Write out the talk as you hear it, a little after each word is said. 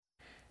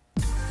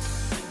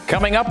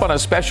Coming up on a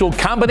special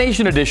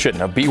combination edition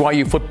of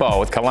BYU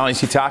football with Kalani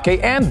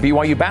Sitake and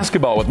BYU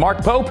basketball with Mark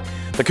Pope,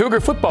 the Cougar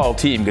football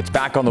team gets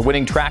back on the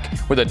winning track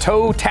with a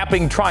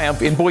toe-tapping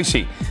triumph in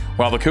Boise,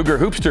 while the Cougar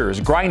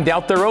Hoopsters grind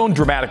out their own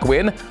dramatic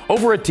win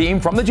over a team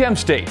from the Gem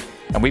State.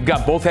 And we've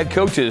got both head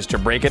coaches to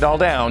break it all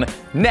down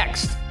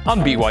next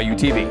on BYU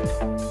TV.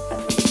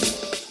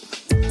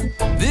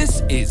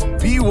 This is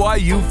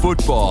BYU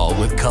Football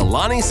with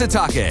Kalani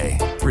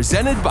Sitake,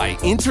 presented by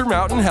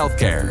Intermountain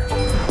Healthcare.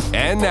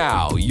 And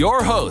now,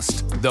 your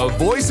host, the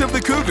voice of the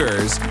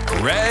Cougars,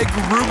 Greg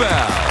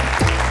Wrubell.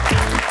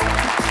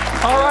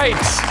 All right.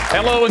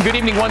 Hello and good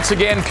evening once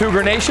again,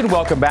 Cougar Nation.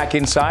 Welcome back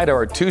inside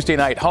our Tuesday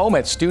night home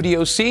at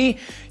Studio C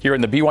here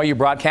in the BYU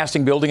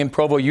Broadcasting Building in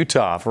Provo,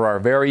 Utah for our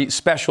very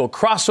special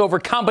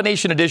crossover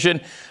combination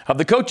edition of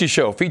the Coaches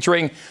Show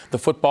featuring the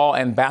football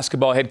and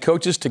basketball head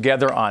coaches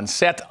together on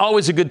set.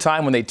 Always a good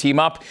time when they team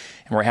up.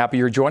 And we're happy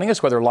you're joining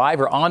us, whether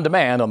live or on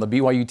demand on the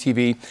BYU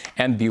TV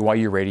and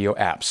BYU Radio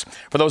apps.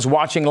 For those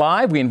watching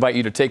live, we invite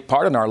you to take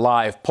part in our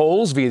live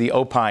polls via the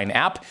Opine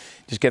app.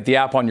 Just get the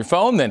app on your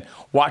phone, then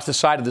watch the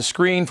side of the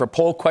screen for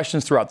poll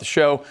questions throughout the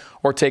show,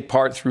 or take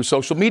part through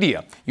social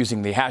media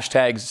using the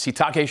hashtags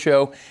Sitake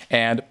Show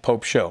and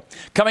Pope Show.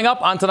 Coming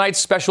up on tonight's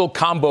special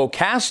combo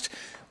cast,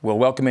 we'll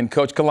welcome in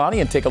Coach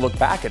Kalani and take a look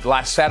back at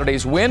last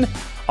Saturday's win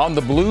on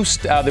the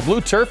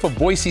blue turf of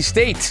Boise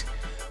State.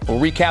 We'll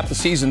recap the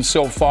season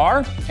so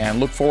far and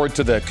look forward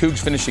to the Cougs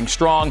finishing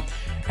strong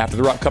after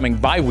their upcoming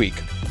bye week.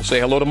 We'll say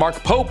hello to Mark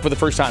Pope for the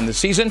first time this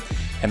season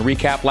and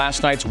recap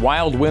last night's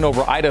wild win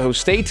over Idaho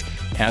State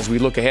as we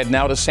look ahead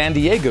now to San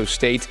Diego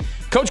State.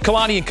 Coach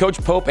Kalani and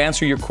Coach Pope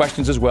answer your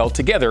questions as well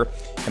together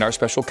in our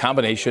special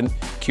combination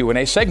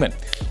Q&A segment.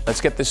 Let's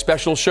get this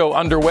special show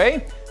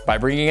underway by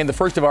bringing in the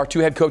first of our two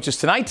head coaches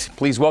tonight.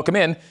 Please welcome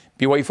in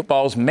BYU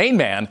football's main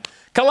man,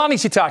 Kalani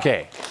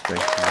Sitake. Thank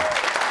you.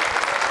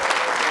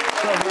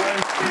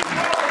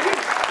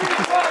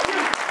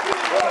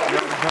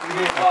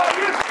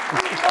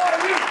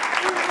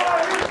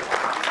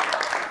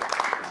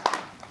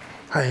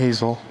 Hi,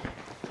 Hazel.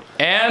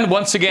 And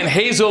once again,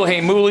 Hazel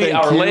Haymuli,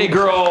 our lay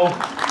girl,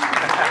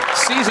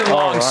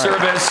 season-long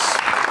service.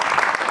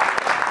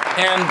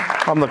 And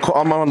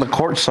I'm on the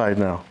court side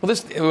now.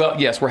 Well,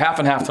 yes, we're half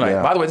and half tonight.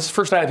 Yeah. By the way, this is the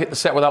first night I've hit the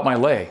set without my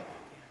lay.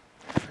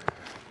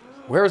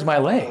 Where is my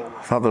lay?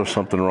 I thought there was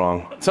something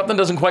wrong. Something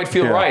doesn't quite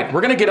feel right.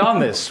 We're going to get on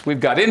this. We've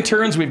got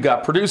interns, we've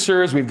got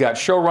producers, we've got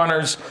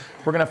showrunners.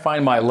 We're going to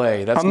find my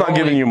lay. I'm not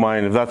giving you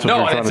mine if that's what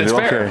you're trying to do. No,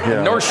 it's fair. Okay,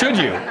 yeah. Nor should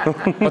you.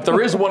 But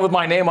there is one with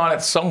my name on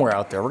it somewhere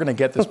out there. We're going to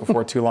get this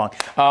before too long.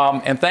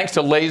 And thanks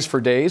to Lays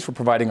for Days for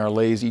providing our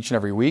lays each and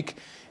every week.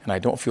 And I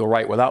don't feel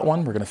right without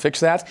one. We're going to fix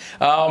that.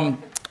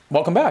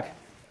 Welcome back.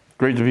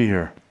 Great to be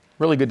here.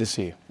 Really good to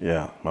see you.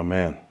 Yeah, my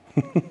man.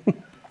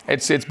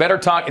 It's better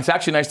talk. It's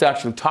actually nice to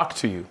actually talk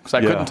to you because I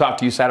couldn't talk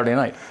to you Saturday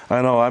night.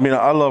 I know. I mean,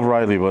 I love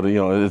Riley, but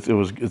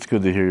it's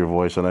good to hear your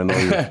voice, and I know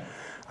you.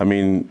 I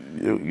mean,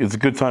 it's a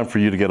good time for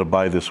you to get a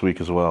bye this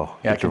week as well.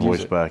 Yeah, get your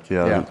voice back.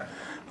 Yeah.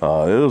 It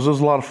was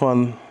a lot of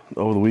fun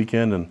over the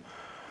weekend, and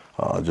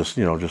just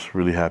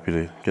really happy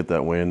to get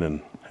that win,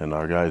 and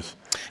our guys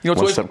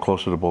one step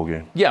closer to the bowl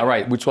game. Yeah,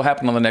 right. Which will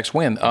happen on the next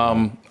win.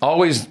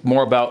 Always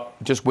more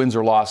about just wins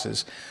or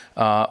losses.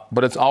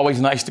 But it's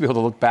always nice to be able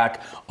to look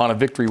back on a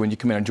victory when you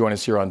come in and join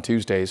us here on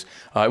Tuesdays.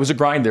 It was a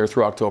grind there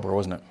through October,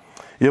 wasn't it?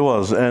 It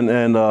was,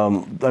 and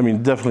I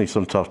mean, definitely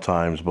some tough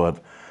times, but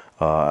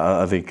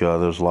I think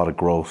there's a lot of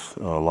growth,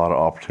 a lot of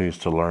opportunities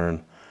to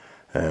learn,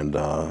 and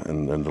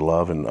to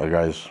love. And our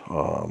guys,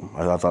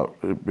 I thought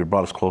it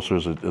brought us closer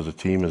as a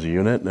team, as a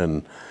unit,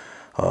 and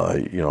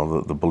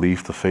the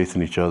belief, the faith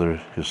in each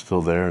other is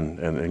still there,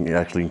 and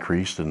actually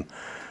increased. And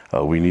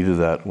we needed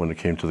that when it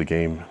came to the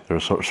game. There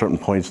were certain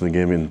points in the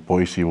game in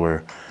Boise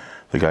where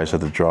the guys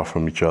had to draw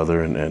from each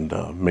other and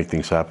make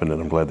things happen,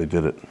 and I'm glad they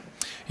did it.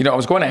 I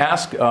was going to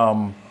ask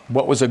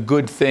what was a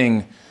good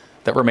thing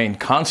that remained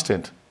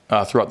constant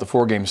throughout the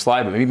four-game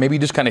slide, but maybe you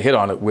just kind of hit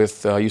on it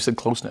with, you said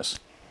closeness.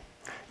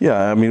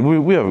 Yeah, I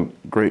mean, we have a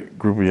great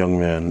group of young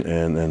men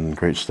and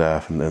great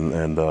staff, and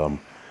I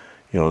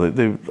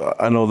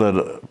know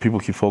that people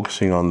keep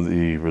focusing on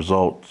the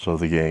results of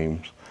the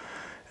games,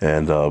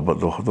 but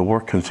the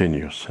work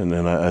continues. And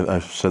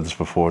I've said this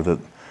before, that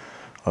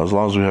as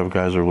long as we have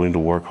guys that are willing to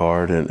work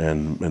hard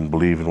and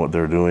believe in what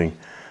they're doing,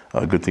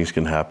 good things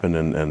can happen.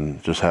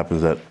 And just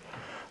happens that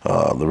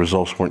the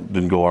results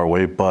didn't go our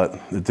way, but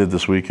it did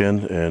this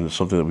weekend, and it's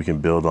something that we can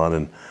build on.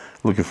 And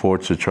looking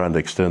forward to trying to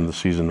extend the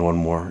season one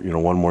more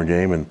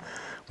game, and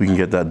we can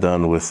get that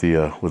done with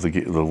the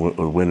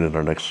win in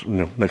our next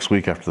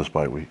week after this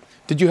bye week.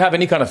 Did you have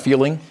any kind of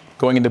feeling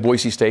going into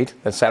Boise State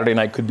that Saturday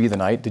night could be the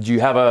night? Did you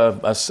have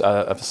a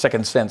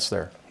second sense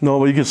there? No,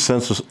 but you can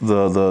sense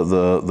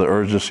the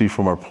urgency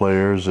from our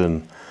players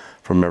and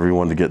from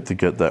everyone to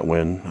get that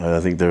win. I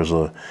think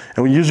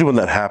usually when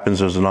that happens,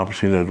 there's an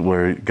opportunity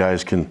where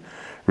guys can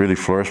really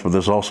flourish. But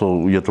there's also,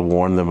 we have to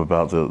warn them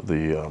about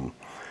the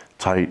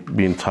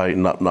being tight,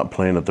 and not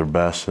playing at their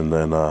best, and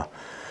then.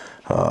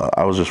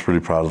 I was just really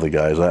proud of the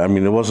guys. I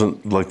mean, it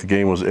wasn't like the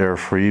game was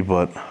error-free,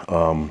 but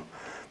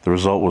the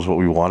result was what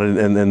we wanted,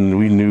 and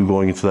we knew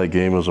going into that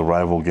game as a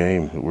rival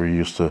game. We're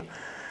used to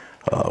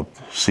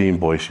seeing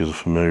Boise as a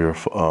familiar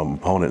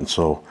opponent, and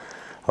so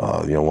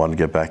wanted to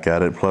get back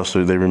at it. Plus,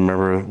 they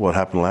remember what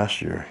happened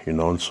last year,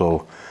 and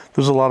so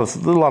there's a lot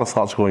of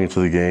thoughts going into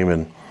the game,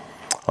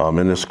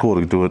 and it's cool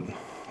to do it,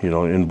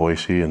 in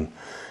Boise and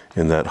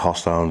in that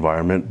hostile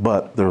environment.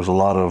 But there was a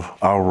lot of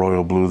our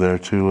royal blue there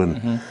too,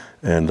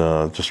 and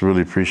just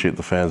really appreciate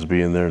the fans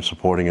being there and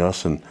supporting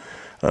us, and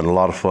a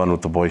lot of fun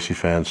with the Boise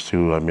fans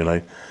too. I mean,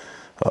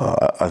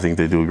 I think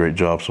they do a great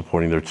job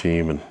supporting their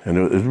team, and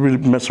it really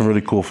met some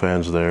really cool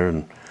fans there.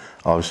 And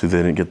obviously they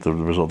didn't get the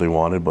result they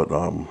wanted, but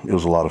it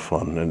was a lot of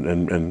fun,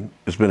 and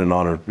it's been an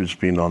honor just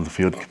being on the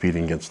field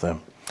competing against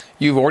them.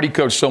 You've already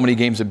coached so many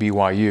games at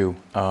BYU,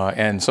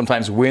 and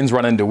sometimes wins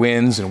run into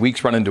wins and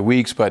weeks run into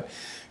weeks, but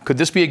could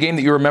this be a game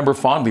that you remember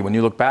fondly when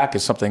you look back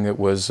as something that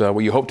was what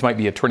you hoped might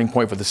be a turning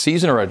point for the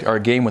season, or a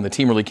game when the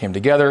team really came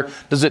together?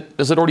 Does it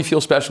already feel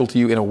special to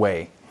you in a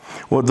way?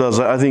 Well, it does.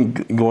 I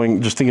think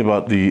just thinking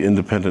about the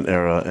independent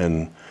era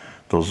and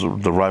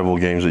the rival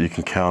games that you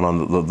can count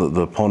on,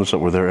 the opponents that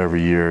were there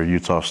every year,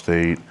 Utah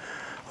State,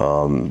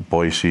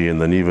 Boise,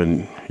 and then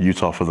even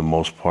Utah for the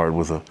most part,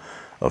 with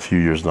a few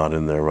years not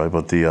in there, right?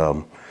 But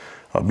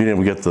being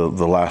able to get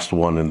the last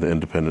one in the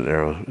independent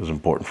era is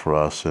important for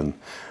us, and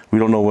we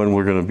don't know when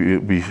we're going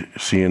to be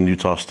seeing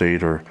Utah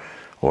State or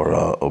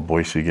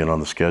Boise again on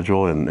the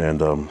schedule,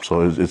 and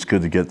so it's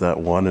good to get that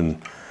one,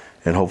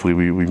 and hopefully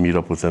we meet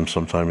up with them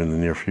sometime in the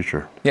near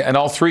future. Yeah, and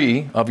all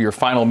three of your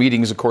final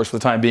meetings, of course, for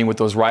the time being with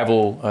those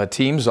rival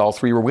teams, all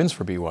three were wins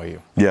for BYU.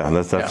 Yeah, and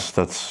that's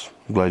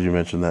I'm glad you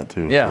mentioned that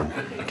too. Yeah.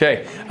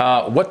 Okay.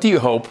 What do you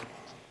hope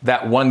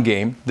that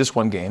this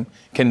one game,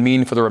 can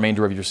mean for the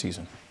remainder of your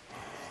season?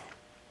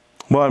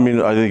 Well, I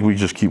mean, I think we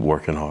just keep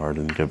working hard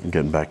and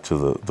getting back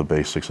to the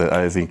basics.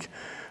 I think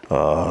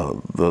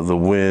the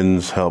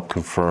wins help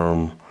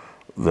confirm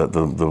that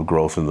the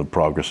growth and the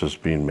progress is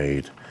being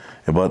made.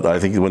 But I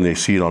think when they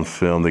see it on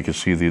film, they can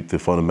see the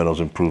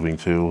fundamentals improving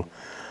too,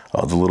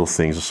 the little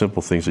things, the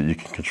simple things that you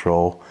can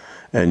control.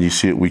 And you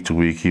see it week to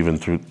week, even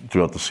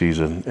throughout the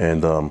season.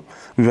 And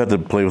we've had to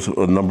play with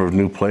a number of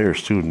new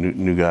players too,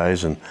 new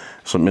guys and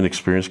some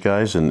inexperienced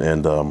guys, and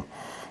a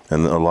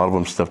lot of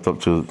them stepped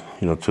up to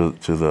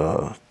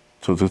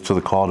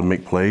the call to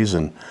make plays,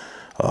 and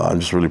I'm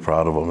just really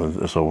proud of them.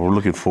 And so we're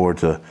looking forward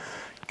to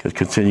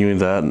continuing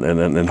that,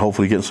 and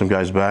hopefully getting some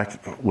guys back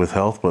with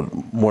health. But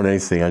more than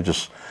anything, I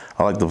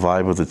like the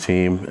vibe of the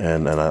team,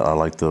 and I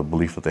like the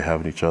belief that they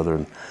have in each other.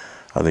 And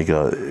I think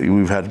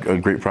we've had a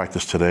great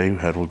practice today. We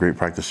had a great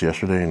practice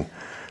yesterday, and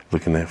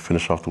looking to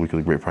finish off the week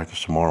with a great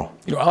practice tomorrow.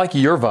 I like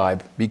your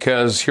vibe,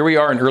 because here we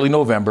are in early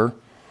November,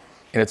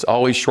 and it's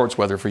always shorts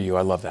weather for you.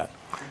 I love that.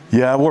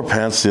 Yeah, I wore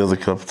pants the other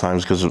couple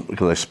times because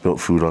I spilled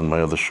food on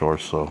my other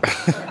shorts. So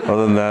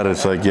other than that,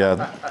 it's like,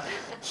 yeah.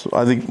 So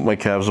I think my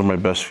calves are my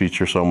best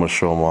feature, so I'm going to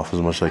show them off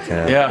as much as I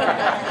can.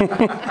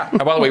 Yeah.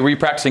 By the way, were you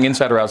practicing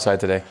inside or outside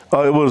today?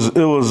 It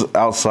was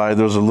outside.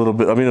 There was a little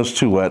bit. I mean, it was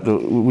too wet.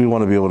 We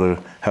want to be able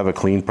to have a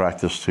clean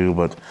practice too.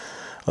 But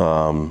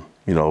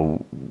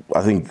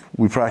I think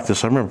we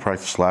practiced. I remember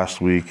practice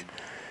last week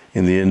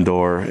in the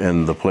indoor,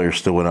 and the players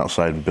still went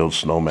outside and built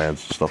snowmans and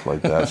stuff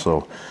like that.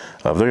 So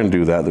if they're going to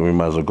do that, then we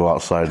might as well go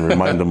outside and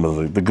remind them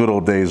of the good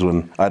old days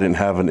when I didn't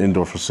have an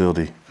indoor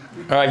facility.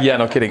 Yeah,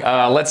 no kidding.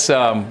 Let's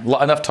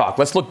enough talk.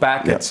 Let's look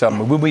back at some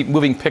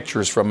moving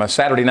pictures from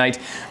Saturday night.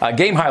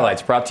 Game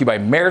highlights brought to you by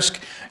Maersk,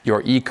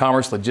 your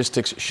e-commerce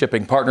logistics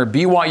shipping partner,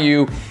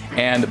 BYU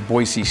and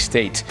Boise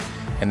State.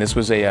 And this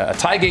was a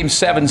tie game,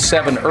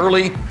 7-7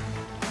 early.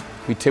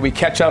 We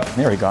catch up.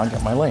 There we go. I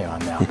got my lay on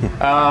now.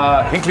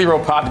 Hinckley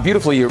Ropata,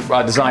 beautifully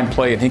designed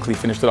play, and Hinckley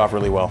finished it off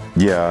really well.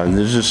 Yeah, and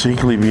there's just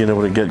Hinckley being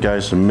able to get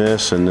guys to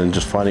miss, and then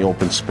just finding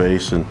open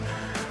space, and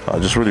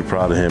just really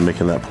proud of him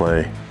making that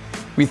play.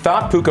 We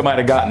thought Puka might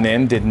have gotten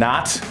in, did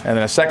not, and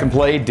then a second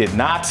play did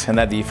not, and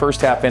that the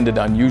first half ended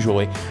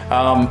unusually.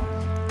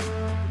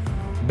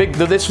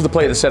 This was the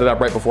play that set it up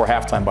right before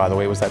halftime, by the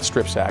way, was that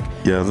strip sack.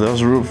 Yeah, that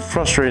was real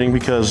frustrating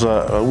because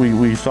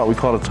we thought we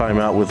called a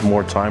timeout with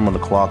more time on the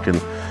clock, and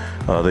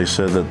they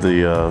said that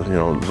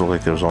it looked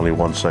like there was only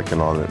 1 second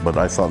on it, but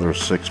I thought there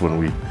was 6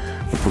 when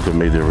Puka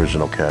made the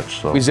original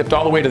catch. So we zipped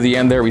all the way to the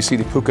end there. We see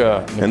the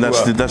Puka. And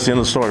that's the end of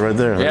the story right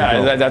there.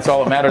 Yeah, that's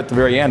all that mattered at the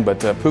very end. But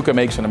Puka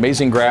makes an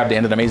amazing grab to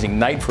end an amazing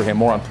night for him.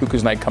 More on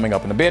Puka's night coming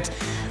up in a bit.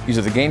 These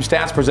are the game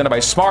stats presented by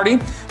Smarty,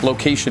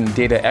 location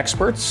data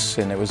experts.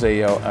 And it was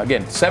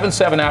again,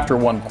 7-7 after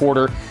one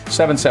quarter,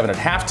 7-7 at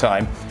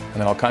halftime. And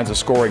then all kinds of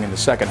scoring in the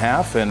second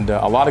half, and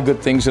a lot of good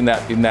things in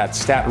that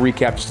stat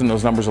recap, just in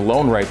those numbers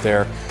alone right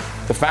there.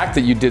 The fact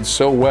that you did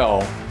so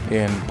well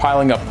in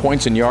piling up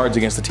points and yards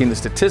against a team that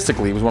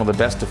statistically was one of the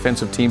best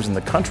defensive teams in the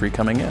country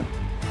coming in.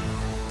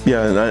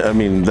 Yeah, and I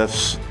mean,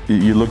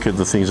 you look at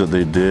the things that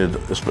they did.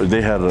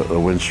 They had a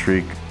win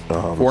streak. 4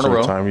 in a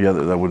row. Yeah,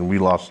 that when we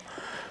lost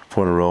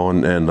 4 in a row,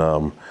 and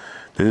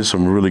they did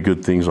some really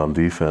good things on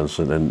defense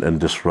and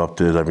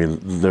disrupted. I mean,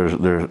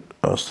 their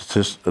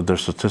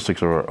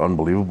statistics are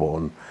unbelievable,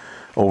 and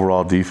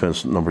overall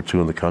defense number 2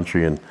 in the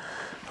country. And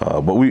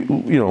But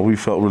we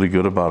felt really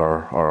good about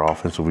our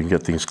offense. So we can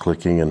get things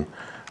clicking and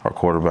our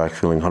quarterback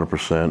feeling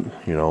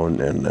 100%,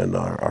 and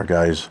our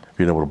guys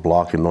being able to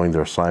block and knowing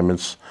their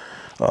assignments,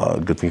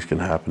 good things can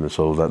happen. And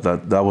so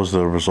that was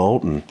the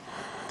result. And,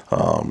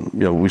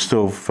 we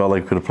still felt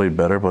like we could have played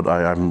better, but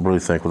I'm really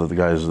thankful that the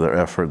guys, their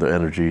effort, their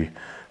energy,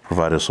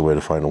 provided us a way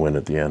to find a win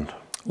at the end.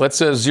 Let's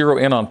zero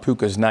in on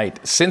Puka's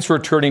night. Since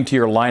returning to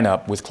your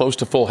lineup with close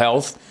to full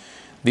health,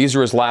 these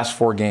are his last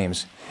 4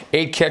 games.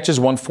 8 catches,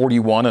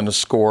 141 and a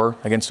score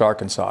against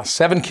Arkansas.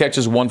 7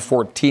 catches,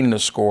 114 and a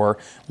score,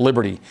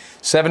 Liberty.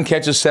 7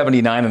 catches,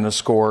 79 and a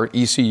score,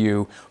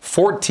 ECU.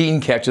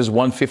 14 catches,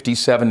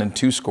 157 and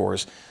 2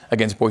 scores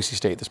against Boise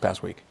State this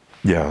past week.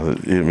 Yeah,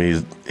 I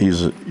mean,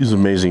 he's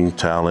amazing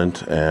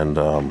talent, and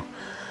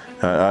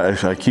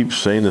I keep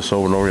saying this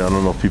over and over again. I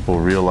don't know if people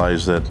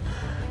realize that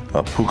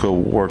Puka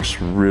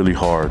works really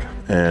hard,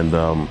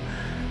 and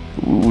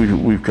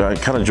we've got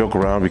kind of joke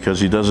around because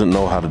he doesn't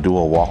know how to do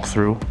a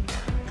walkthrough,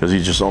 because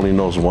he just only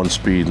knows one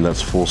speed, and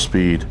that's full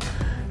speed.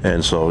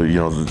 And so, I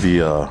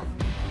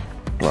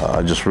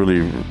just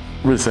really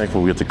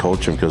thankful we get to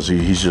coach him, because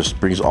he just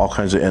brings all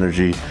kinds of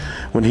energy.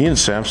 When he and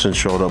Samson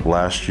showed up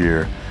last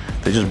year,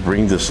 they just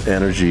bring this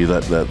energy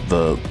that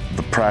the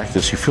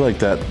practice, you feel like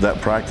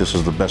that practice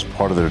is the best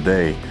part of their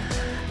day.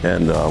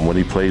 And when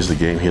he plays the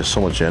game, he has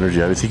so much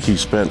energy. I think he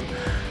spent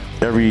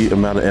every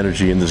amount of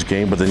energy in this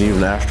game, but then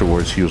even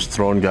afterwards, he was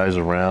throwing guys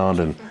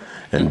around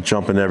and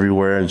jumping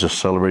everywhere and just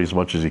celebrating as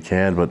much as he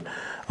can. But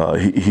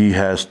he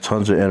has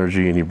tons of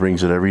energy, and he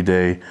brings it every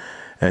day,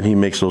 and he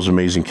makes those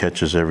amazing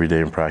catches every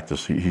day in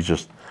practice.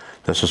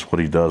 That's just what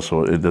he does.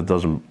 So it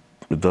doesn't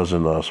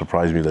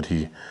surprise me that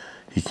he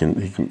can,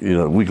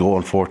 we go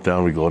on 4th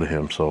down, we go to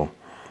him. So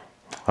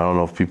I don't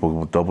know if people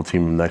will double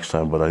team him next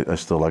time, but I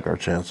still like our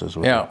chances.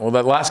 Yeah, well,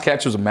 that last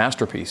catch was a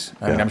masterpiece.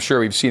 I mean, I'm sure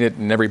we've seen it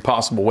in every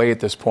possible way at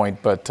this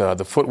point, but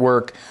the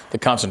footwork, the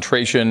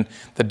concentration,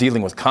 the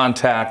dealing with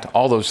contact,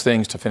 all those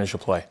things to finish a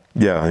play.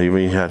 Yeah, I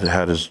mean, he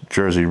had his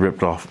jersey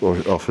ripped off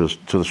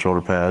to the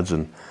shoulder pads,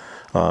 and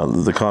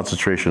the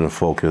concentration and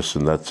focus,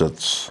 and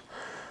that's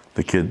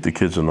the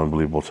kid's an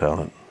unbelievable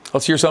talent.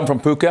 Let's hear something from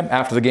Puka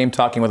after the game,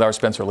 talking with our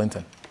Spencer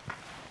Linton.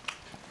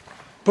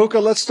 Puka,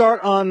 let's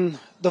start on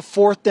the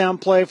 4th down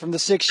play from the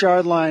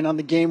 6-yard line on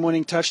the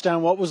game-winning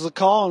touchdown. What was the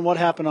call, and what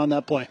happened on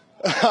that play?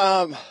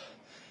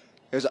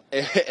 It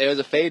was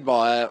a fade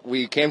ball.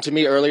 We came to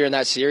me earlier in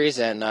that series,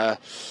 and the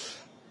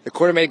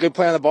quarter made a good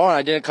play on the ball, and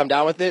I didn't come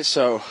down with it.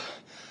 So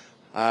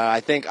I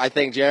thank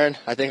Jaron,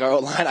 I thank our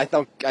O-line, I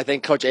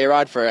thank Coach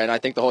A-Rod and I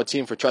thank the whole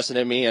team for trusting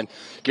in me and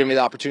giving me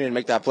the opportunity to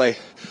make that play.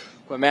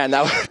 But man,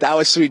 that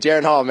was sweet.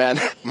 Jaron Hall, man,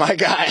 my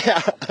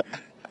guy.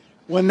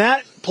 When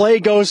that play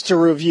goes to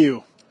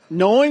review,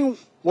 knowing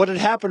what had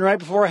happened right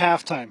before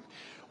halftime,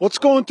 what's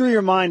going through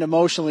your mind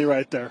emotionally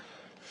right there?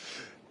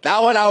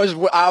 That one,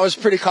 I was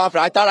pretty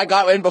confident. I thought I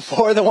got in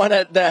before the one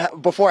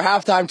before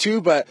halftime too,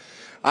 but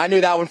I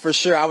knew that one for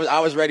sure. I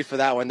was ready for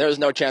that one. There was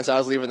no chance I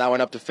was leaving that one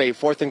up to fate.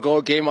 4th and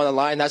goal, game on the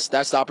line. That's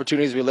the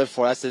opportunities we live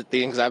for. That's the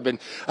things I've been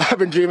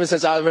dreaming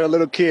since I was a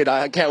little kid.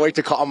 I can't wait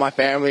to call my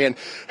family and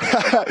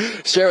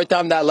share with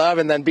them that love,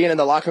 and then being in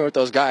the locker room with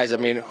those guys. I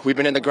mean, we've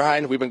been in the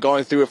grind. We've been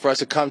going through it for us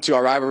to come to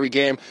our rivalry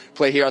game,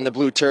 play here on the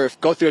blue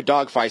turf, go through a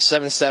dogfight,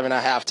 7-7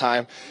 at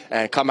halftime,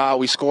 and come out.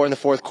 We score in the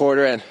 4th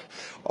quarter, and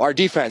our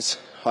defense,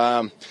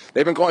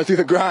 they've been going through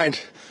the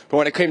grind. But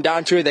when it came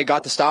down to it, they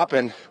got the stop,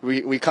 and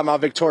we come out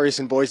victorious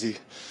in Boise.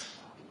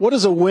 What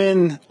does a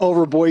win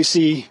over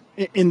Boise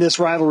in this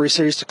rivalry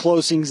series to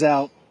close things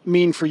out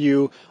mean for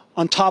you,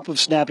 on top of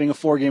snapping a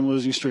 4-game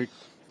losing streak?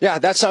 Yeah,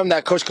 that's something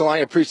that Coach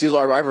Kalani preached. These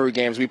are our rivalry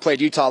games. We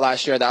played Utah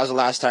last year. That was the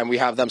last time we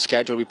have them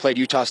scheduled. We played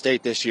Utah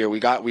State this year.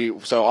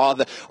 So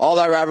all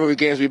our rivalry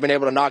games we've been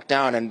able to knock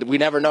down, and we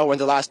never know when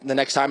the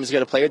next time is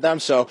going to play with them.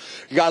 So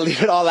you got to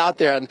leave it all out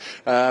there.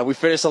 And we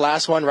finished the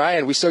last one right,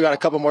 and we still got a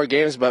couple more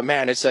games. But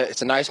man, it's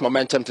a nice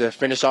momentum to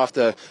finish off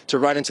to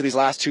run into these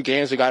last 2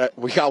 games. We got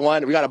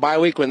a bye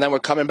week, and then we're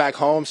coming back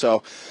home.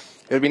 So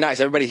it'd be nice.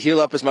 Everybody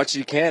heal up as much as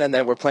you can, and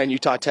then we're playing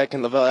Utah Tech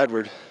and LaVell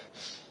Edward.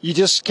 You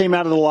just came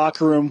out of the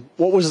locker room.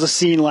 What was the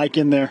scene like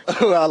in there?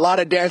 A lot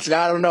of dancing.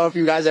 I don't know if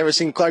you guys ever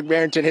seen Clark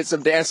Barrington hit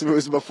some dance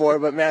moves before,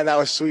 but man, that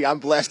was sweet. I'm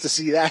blessed to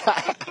see that.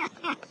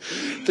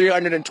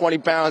 320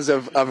 pounds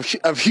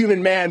of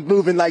human man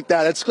moving like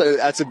that.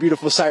 That's a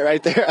beautiful sight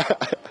right there.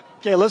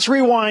 Okay, let's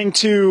rewind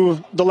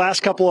to the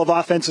last couple of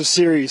offensive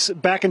series.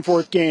 Back and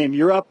forth game.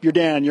 You're up, you're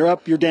down. You're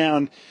up, you're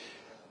down.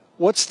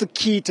 What's the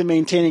key to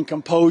maintaining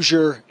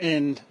composure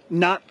and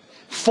not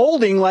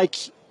folding like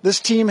this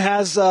team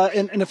has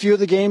in a few of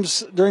the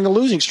games during the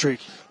losing streak?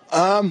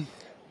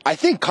 I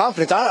think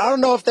confidence. I don't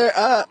know if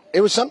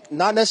it was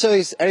not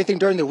necessarily anything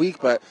during the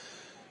week, but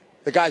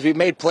the guys, we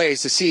made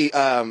plays to see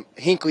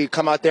Hinckley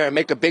come out there and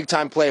make a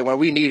big-time play when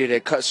we needed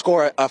it,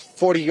 score a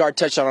 40-yard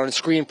touchdown on a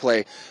screen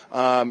play.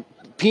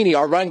 Peeney,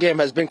 our run game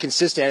has been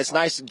consistent. It's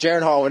nice.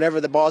 Jaron Hall,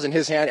 whenever the ball's in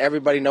his hand,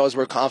 everybody knows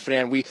we're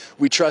confident.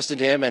 We trusted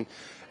him, and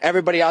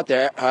everybody out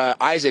there,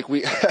 Isaac,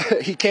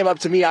 he came up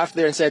to me after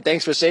there and said,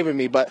 thanks for saving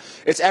me. But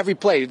it's every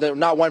play.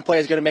 Not one play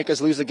is going to make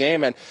us lose the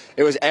game. And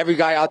it was every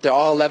guy out there,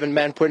 all 11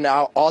 men, putting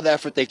out all the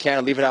effort they can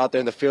and leaving it out there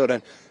in the field.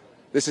 And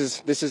this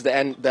is the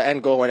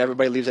end goal. When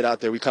everybody leaves it out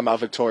there, we come out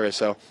victorious.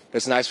 So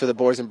it's nice for the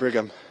boys in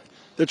Brigham.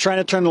 They're trying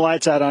to turn the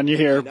lights out on you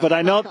here, but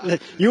I know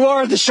that you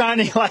are the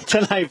shining light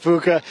tonight,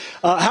 Puka.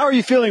 How are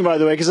you feeling, by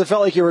the way? Because it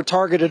felt like you were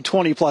targeted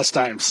 20-plus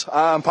times.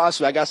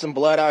 Possibly. I got some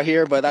blood out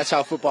here, but that's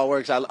how football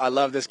works. I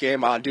love this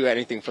game. I'll do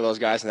anything for those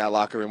guys in that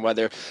locker room,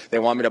 whether they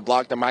want me to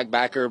block the Mike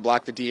backer,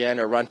 block the DN,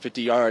 or run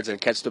 50 yards and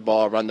catch the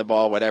ball, run the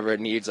ball, whatever it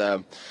needs.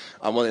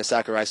 I'm willing to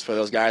sacrifice for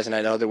those guys, and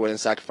I know they're willing to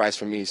sacrifice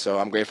for me. So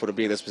I'm grateful to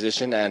be in this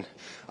position, and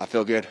I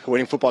feel good.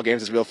 Winning football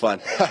games is real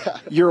fun.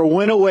 You're a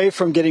win away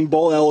from getting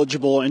bowl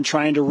eligible and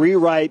trying to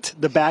rewrite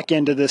the back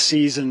end of this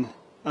season.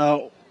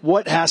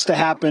 What has to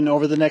happen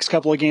over the next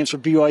couple of games for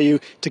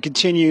BYU to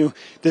continue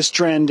this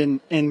trend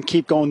and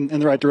keep going in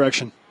the right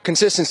direction?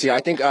 Consistency. I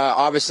think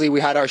obviously we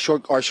had our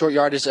short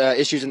yardage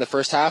issues in the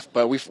first half,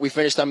 but we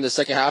finished them in the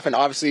second half, and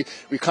obviously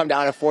we come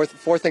down to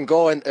fourth and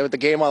goal and with the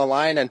game on the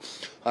line,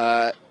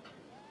 and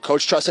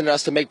Coach trusted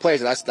us to make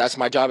plays, and that's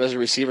my job as a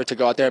receiver, to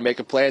go out there and make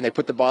a play, and they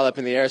put the ball up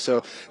in the air.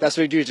 So that's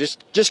what we do,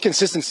 just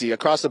consistency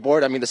across the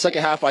board. I mean, the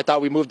second half I thought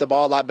we moved the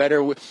ball a lot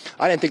better.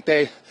 I didn't think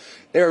they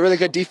were a really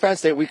good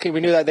defense. We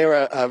knew that they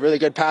were a really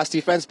good pass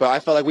defense, but I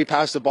felt like we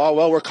passed the ball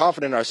well. We're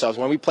confident in ourselves.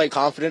 When we play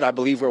confident, I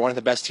believe we're one of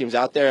the best teams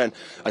out there, and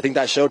I think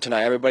that showed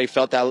tonight. Everybody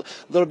felt that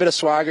little bit of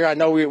swagger. I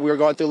know we were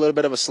going through a little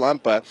bit of a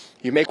slump, but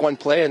you make one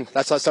play, and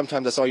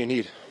sometimes that's all you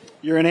need.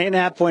 You're an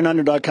 8.5-point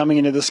underdog coming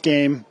into this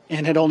game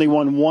and had only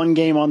won one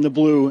game on the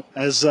blue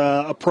as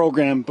a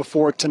program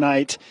before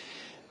tonight.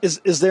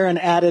 Is there an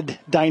added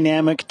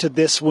dynamic to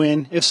this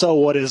win? If so,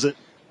 what is it?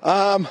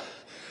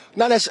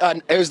 Not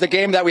necessarily. It was the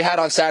game that we had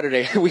on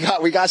Saturday.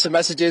 We got some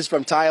messages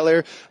from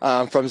Tyler,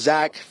 from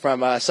Zach,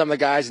 from some of the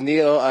guys,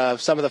 Neil,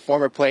 some of the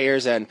former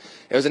players, and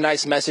it was a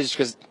nice message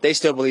because they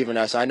still believe in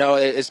us. I know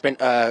it's been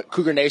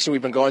Cougar Nation.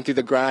 We've been going through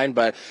the grind,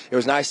 but it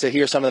was nice to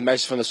hear some of the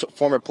messages from the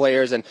former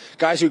players and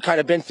guys who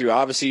kind of been through.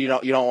 Obviously,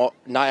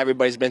 not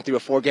everybody's been through a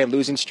 4-game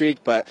losing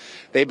streak, but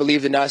they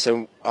believed in us,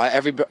 and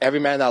every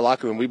man in that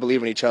locker room, we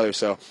believe in each other.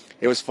 So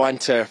it was fun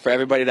for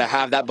everybody to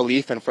have that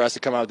belief and for us to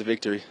come out with the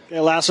victory. Okay,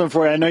 last one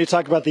for you. I know you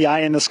talk about the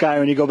eye in the sky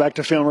when you go back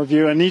to film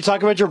review, and you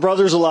talk about your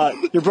brothers a lot.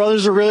 Your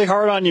brothers are really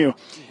hard on you,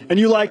 and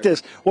you like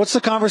this. What's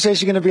the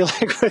conversation going to be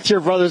like with your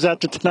brothers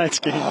after tonight's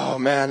game? Oh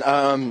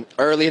man,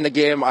 early in the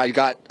game, I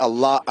got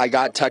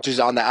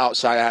touches on the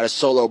outside. I had a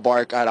solo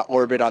bark. I had an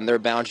orbit on their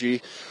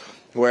boundary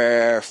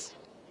where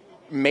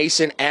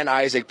Mason and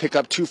Isaac pick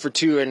up 2 for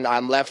 2, and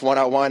I'm left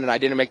 1-on-1, and I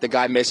didn't make the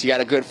guy miss. He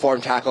had a good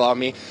form tackle on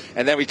me,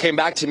 and then we came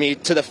back to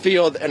the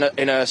field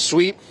in a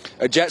sweep,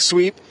 a jet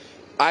sweep.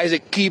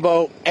 Isaac,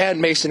 Kibo, and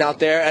Mason out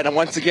there, and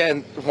once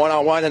again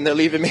 1-on-1, and they're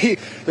leaving me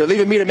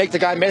to make the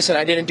guy miss, and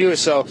I didn't do it.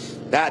 So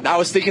that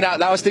was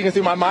thinking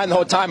through my mind the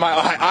whole time.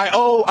 I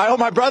owe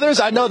my brothers.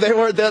 I know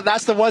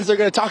that's the ones they're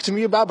going to talk to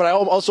me about, but I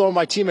also owe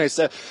my teammates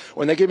that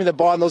when they give me the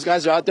ball and those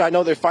guys are out there, I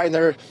know they're fighting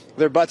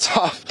their butts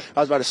off.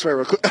 I was about to swear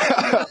real quick.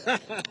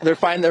 They're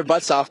fighting their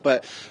butts off,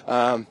 but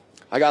I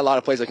got a lot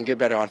of plays I can get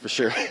better on for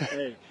sure.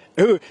 Hey.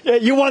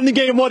 You won the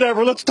game,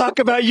 whatever. Let's talk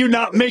about you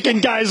not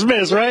making guys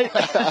miss, right?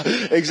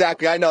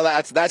 Exactly. I know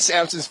that's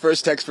Samson's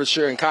first text for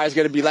sure. And Kai's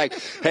going to be like,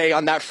 hey,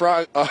 on that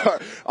front,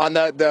 on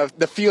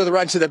the field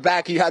run to the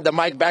back, you had the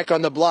Mike back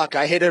on the block.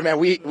 I hit him, and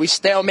we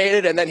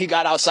stalemated, and then he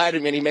got outside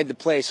of me, and he made the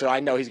play. So I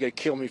know he's going to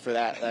kill me for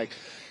that.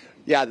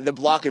 Yeah, the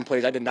blocking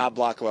plays, I did not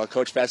block well.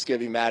 Coach Fest gave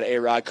me mad.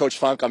 A-Rod. Coach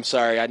Funk, I'm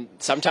sorry.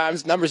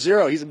 Sometimes number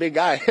 0, he's a big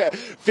guy.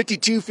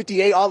 52,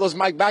 58, all those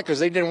Mike backers,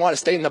 they didn't want to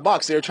stay in the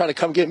box. They were trying to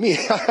come get me.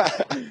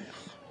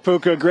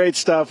 Puka, great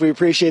stuff. We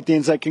appreciate the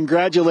insight.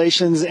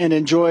 Congratulations, and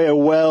enjoy a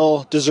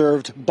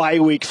well-deserved bye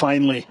week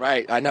finally.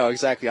 Right, I know,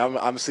 exactly.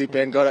 I'm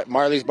sleeping. Go to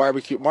Marley's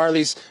Barbecue.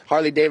 Marley's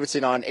Harley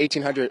Davidson on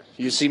 1800.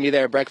 You see me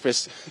there at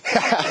breakfast.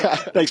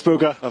 Thanks,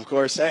 Puka. Of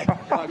course. Hey.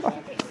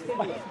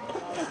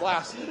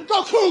 Blast.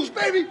 Go Cougs,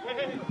 baby!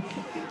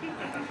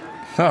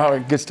 Oh,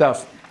 good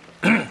stuff.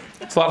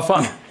 It's a lot of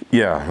fun.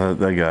 Yeah,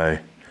 that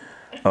guy,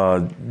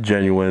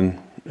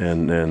 genuine,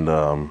 and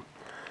I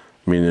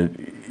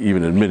mean,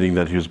 even admitting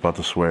that he was about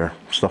to swear,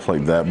 stuff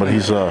like that. But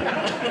he's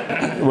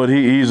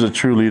a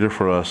true leader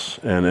for us,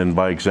 and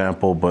by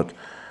example. But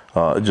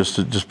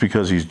just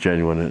because he's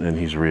genuine and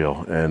he's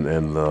real, and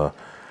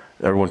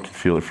everyone can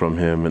feel it from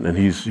him. And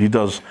he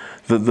does.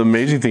 The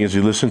amazing thing is,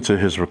 you listen to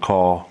his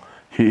recall.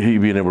 He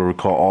being able to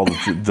recall all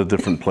the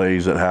different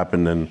plays that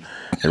happened and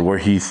where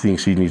he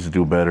thinks he needs to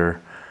do better.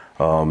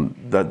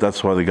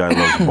 That's why the guy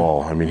loves the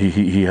ball. I mean,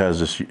 he has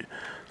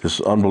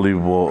this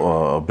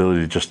unbelievable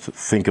ability to just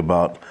think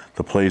about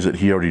the plays that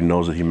he already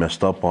knows that he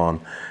messed up on.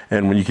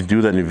 And when you can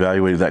do that and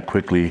evaluate that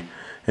quickly,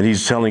 and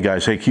he's telling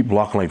guys, hey, keep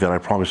blocking like that, I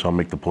promise I'll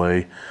make the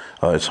play,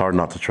 it's hard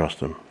not to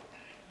trust him.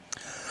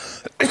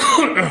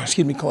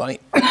 Excuse me, Kalani.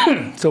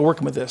 Still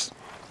working with this.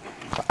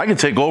 I can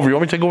take over. You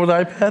want me to take over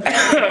the iPad?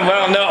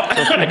 Well, no.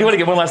 I do want to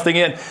get one last thing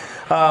in.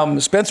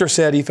 Spencer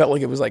said he felt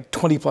like it was like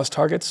 20-plus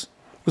targets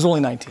Was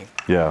only 19.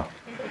 Yeah.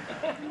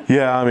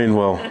 Yeah, I mean,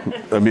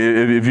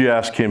 if you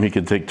ask him, he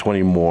could take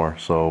 20 more.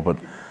 So, but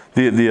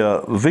the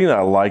thing that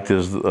I liked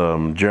is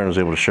Jaren was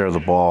able to share the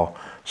ball,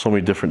 so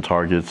many different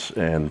targets,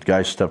 and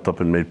guys stepped up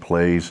and made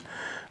plays,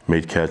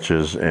 made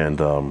catches,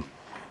 and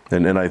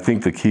I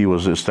think the key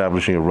was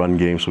establishing a run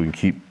game so we can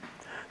keep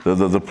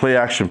the play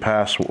action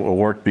pass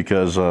worked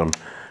because we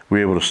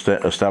were able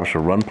to establish a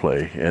run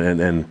play,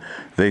 and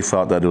they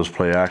thought that it was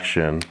play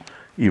action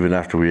even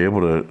after we were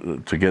able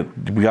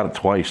we got it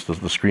twice,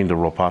 the screen to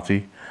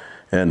Ropati.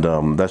 And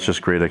that's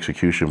just great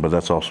execution, but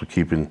that's also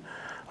keeping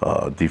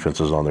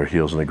defenses on their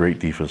heels, and a great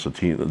defense, a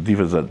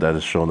defense that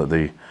has shown that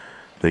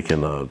they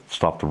can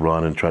stop the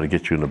run and try to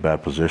get you in a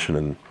bad position.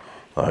 And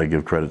I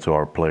give credit to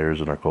our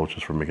players and our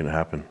coaches for making it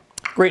happen.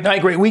 Great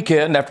night, great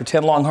weekend. After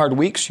 10 long, hard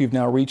weeks, you've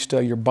now reached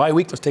your bye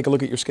week. Let's take a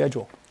look at your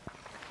schedule.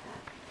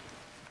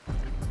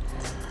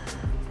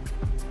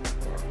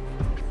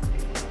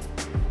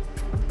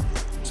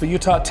 So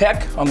Utah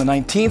Tech on the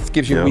 19th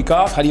gives you a week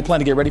off. How do you plan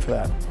to get ready for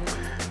that?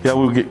 Yeah,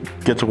 we'll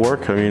get to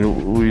work. I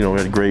mean, we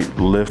had a great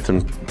lift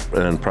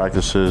and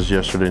practices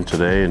yesterday and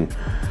today, and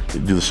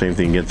do the same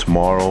thing again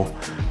tomorrow.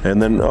 And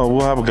then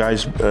we'll have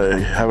guys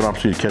have an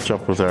opportunity to catch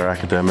up with our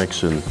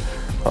academics, and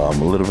a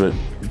little bit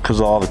because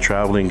of all the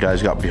traveling,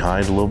 guys got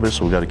behind a little bit,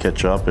 so we got to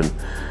catch up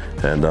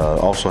and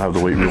also have the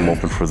weight room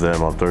open for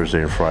them on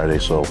Thursday and Friday.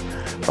 So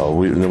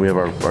then we have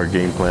our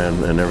game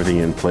plan and everything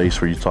in place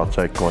for Utah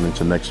Tech going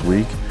into next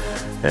week,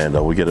 and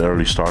we get an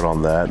early start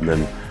on that, and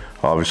then.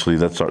 Obviously,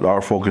 that's our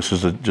focus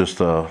is to just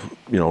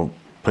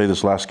play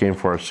this last game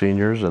for our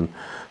seniors and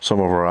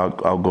some of our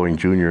outgoing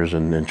juniors,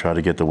 and try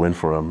to get the win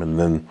for them. And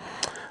then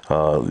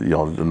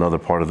another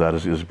part of that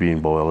is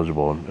being bowl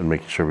eligible and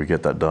making sure we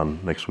get that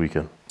done next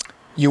weekend.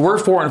 You were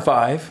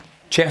 4-5,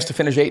 chance to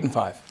finish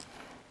 8-5.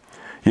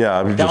 Yeah,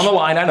 I mean, down the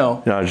line, I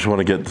know. Yeah, I just want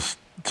to get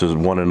to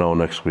 1-0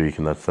 next week,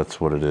 and that's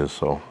what it is.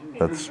 So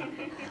that's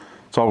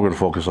all we're going to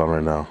focus on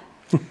right now.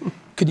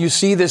 Could you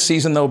see this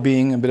season though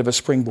being a bit of a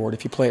springboard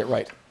if you play it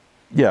right?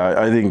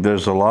 Yeah, I think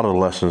there's a lot of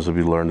lessons to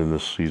be learned in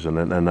this season,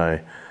 and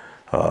I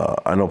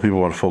know people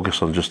want to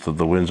focus on just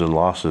the wins and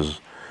losses,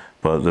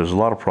 but there's a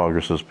lot of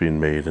progress that's being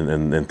made,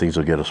 and things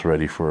will get us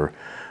ready for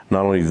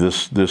not only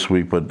this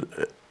week, but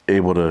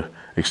able to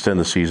extend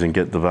the season,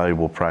 get the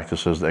valuable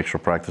practices, the extra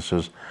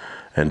practices,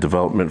 and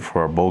development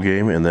for our bowl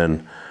game, and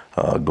then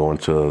go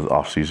into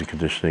off-season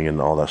conditioning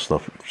and all that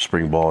stuff,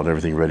 spring ball and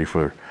everything ready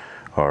for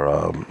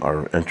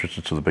our entrance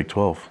into the Big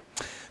 12.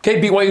 Okay,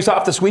 BYU's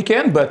off this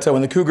weekend, but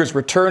when the Cougars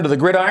return to the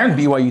gridiron,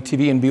 BYU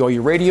TV and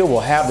BYU Radio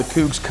will have the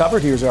Cougs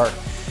covered. Here's our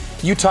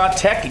Utah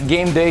Tech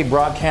game day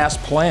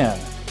broadcast plan.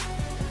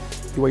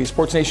 BYU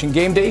Sports Nation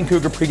game day and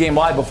Cougar pregame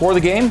live before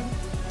the game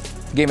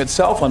game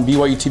itself on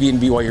BYU TV and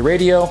BYU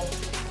Radio,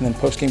 and then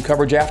post-game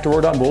coverage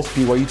afterward on both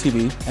BYU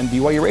TV and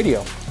BYU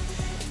Radio.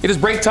 It is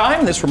break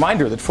time. This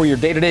reminder that for your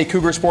day-to-day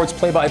Cougar Sports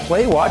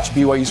play-by-play, watch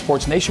BYU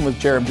Sports Nation with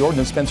Jarom Jordan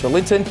and Spencer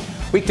Linton,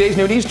 weekdays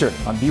noon Eastern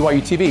on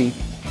BYU TV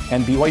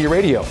and BYU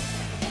Radio.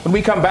 When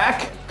we come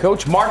back,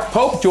 Coach Mark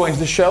Pope joins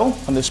the show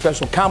on this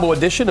special combo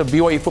edition of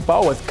BYU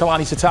Football with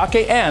Kalani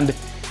Sitake and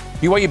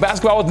BYU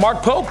Basketball with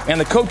Mark Pope. And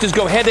the coaches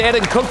go head-to-head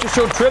in Coaches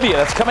Show Trivia.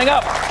 That's coming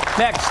up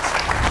next.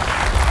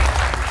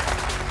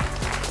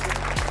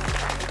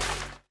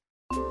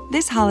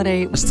 This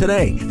holiday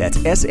today. That's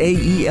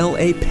SAELAPest.com.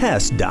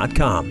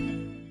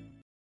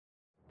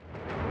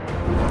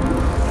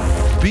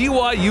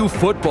 BYU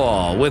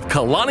Football with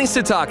Kalani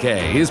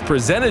Sitake is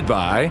presented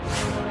by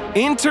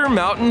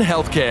Intermountain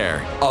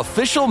Healthcare,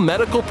 official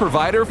medical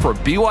provider for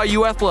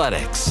BYU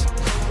Athletics.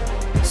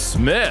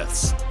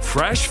 Smith's,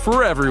 fresh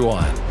for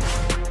everyone.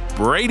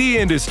 Brady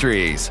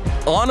Industries,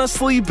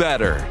 honestly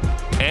better.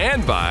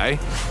 And by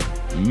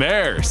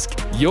Maersk,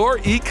 your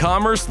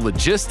e-commerce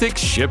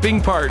logistics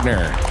shipping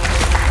partner.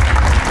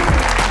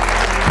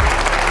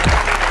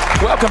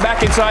 Welcome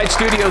back inside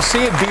Studio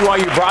C at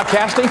BYU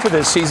Broadcasting for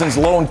this season's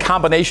lone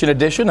combination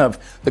edition of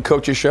the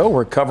Coaches Show.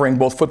 We're covering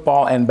both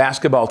football and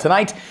basketball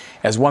tonight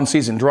as one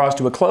season draws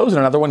to a close and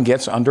another one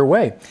gets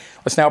underway.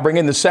 Let's now bring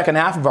in the second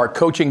half of our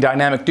coaching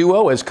dynamic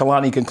duo as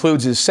Kalani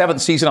concludes his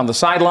 7th season on the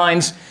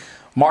sidelines.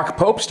 Mark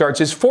Pope starts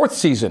his 4th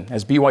season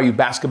as BYU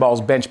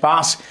basketball's bench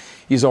boss.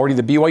 He's already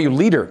the BYU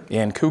leader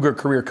in Cougar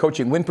career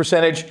coaching win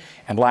percentage,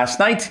 and last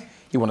night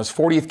he won his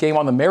 40th game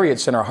on the Marriott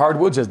Center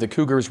Hardwoods as the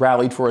Cougars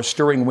rallied for a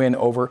stirring win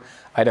over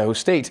Idaho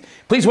State.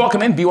 Please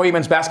welcome in BYU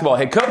men's basketball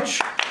head coach,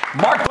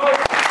 Mark Pope.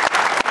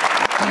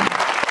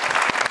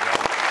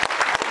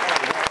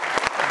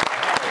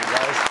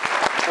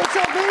 What's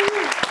up,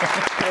 baby?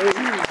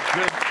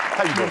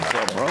 How you doing,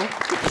 bro?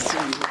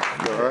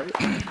 You all right?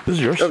 This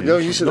is your seat. No,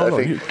 you should. I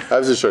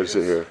was just trying to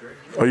sit here.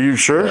 Are you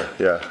sure?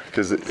 Yeah,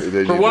 because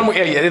For one,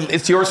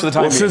 it's yours for the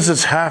time. Well, since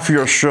it's half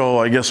your show,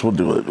 I guess we'll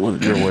do it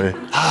your way.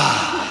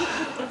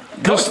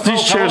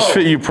 These chairs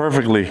fit you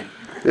perfectly.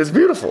 It's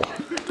beautiful.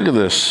 Look at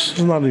this.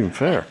 It's not even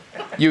fair.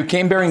 You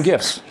came bearing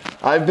gifts.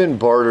 I've been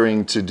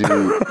bartering to do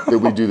that.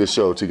 We do the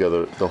show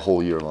together the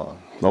whole year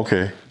long.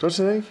 Okay. Don't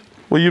you think?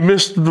 Well, you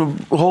missed the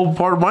whole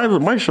part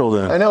of my show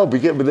then. I know,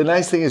 but the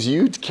nice thing is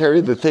you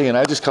carry the thing, and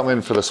I just come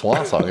in for the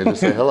swan song and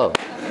just say hello.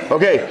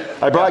 Okay,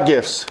 I brought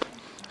gifts.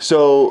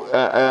 So,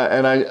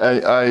 and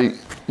I,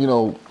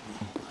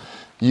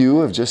 you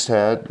have just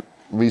had,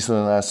 recently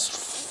in the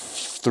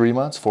last 3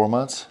 months, 4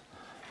 months,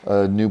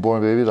 a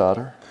newborn baby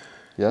daughter.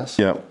 Yes?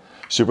 Yeah.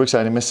 Super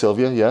exciting, Miss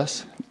Sylvia,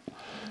 yes?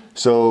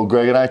 So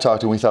Greg and I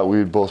talked, and we thought we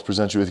would both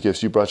present you with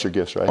gifts. You brought your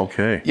gifts, right?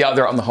 Okay. Yeah,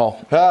 they're out in the hall.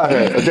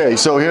 Okay,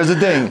 so here's the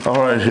thing. All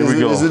right, here we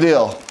go. Here's the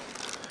deal.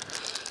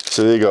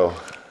 So there you go.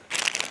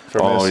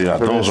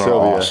 Those are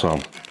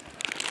awesome.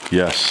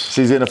 Yes.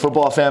 She's in a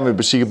football family,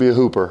 but she could be a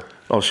hooper.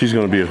 Oh, she's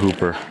going to be a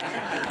hooper.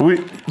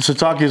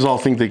 Satake's all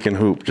think they can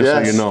hoop, just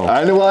so you know.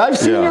 I know. Well, I've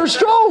seen her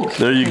stroke.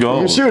 There you go.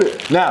 You can shoot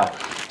it. Now,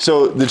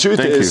 so the truth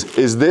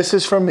is this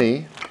is from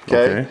me.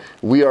 Okay?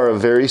 We are a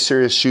very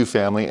serious shoe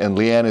family, and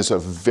Leanne is a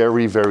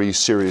very, very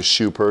serious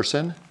shoe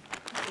person.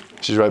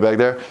 She's right back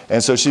there.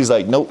 And so she's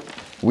like, nope,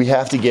 we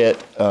have to get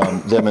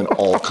them in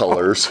all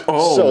colors.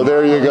 Oh. So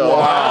there you go.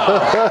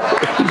 Wow.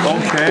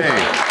 Okay.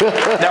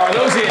 Now, are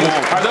those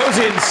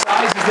in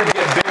sizes that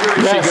get bigger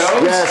as she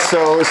goes? Yes,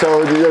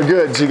 so they're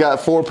good. She got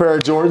 4 pair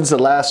of Jordans that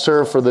last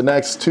her for the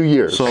next 2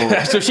 years.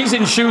 So she's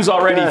in shoes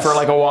already for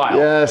like a while.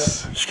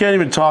 Yes. She can't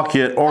even talk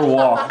yet or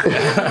walk,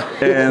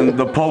 and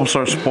the Popes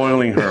are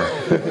spoiling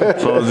her.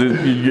 So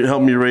you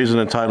helped me raise an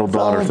entitled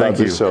daughter. Thank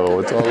you. It's all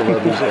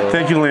about the show.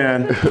 Thank you,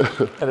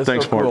 Leanne.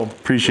 Thanks, Mort. cool.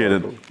 Appreciate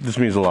it. This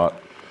means a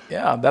lot.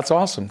 Yeah, that's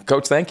awesome.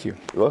 Coach, thank you.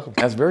 You're welcome.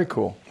 That's very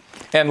cool.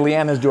 And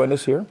Leanne has joined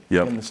us here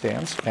in the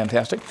stands.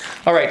 Fantastic.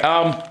 All right.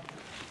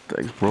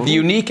 Thanks, bro. The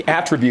unique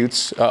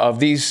attributes of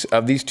these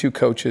two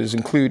coaches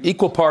include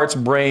equal parts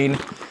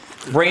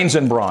brains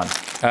and brawn.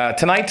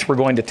 Tonight, we're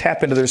going to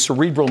tap into their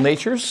cerebral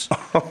natures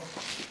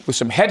with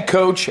some head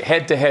coach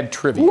head-to-head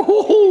trivia.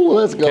 Woo-hoo,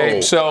 let's go.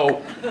 Okay,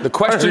 so the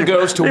question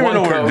goes to one coach. I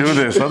didn't know where to do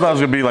this. I thought it was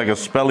going to be like a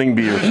spelling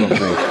bee or something.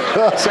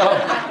 So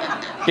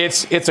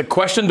it's a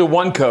question to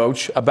one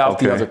coach about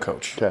the other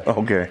coach.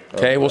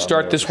 Okay, we'll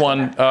start this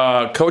one.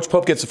 Coach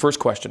Pope gets the first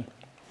question.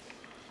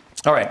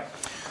 All right.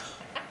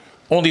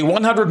 Only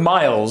 100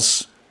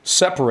 miles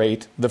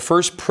separate the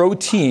first pro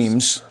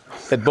teams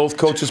that both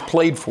coaches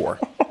played for.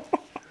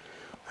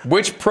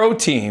 Which pro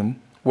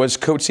team was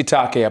Coach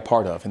Sitake a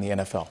part of in the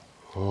NFL?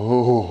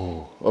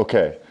 Oh,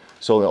 okay.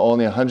 So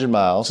only 100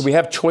 miles. So we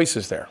have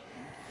choices there.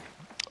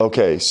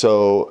 Okay,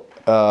 so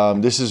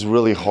this is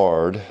really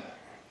hard.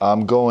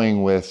 I'm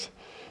going with,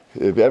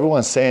 if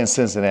everyone's saying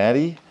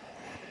Cincinnati.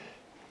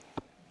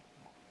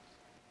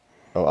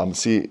 Oh,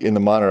 in the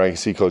monitor I can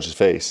see Coach's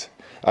face.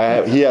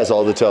 He has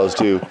all the tells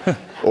too.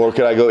 Or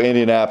could I go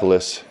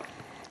Indianapolis?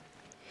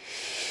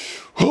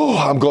 Oh,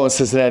 I'm going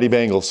Cincinnati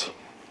Bengals.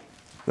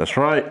 That's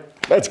right.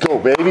 Let's go,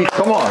 baby.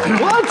 Come on.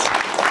 What?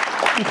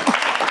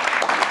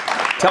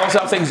 Tell us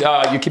how things,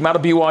 you came out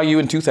of BYU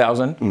in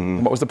 2000.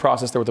 Mm-hmm. What was the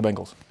process there with the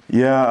Bengals?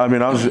 Yeah, I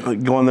mean, I was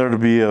going there to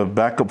be a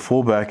backup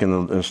fullback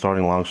and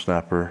starting long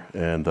snapper,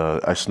 and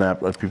I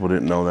snapped. People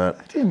didn't know that.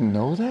 I didn't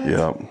know that?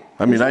 Yeah.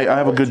 I mean, I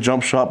have a good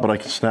jump shot, but I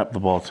can snap the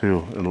ball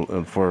too,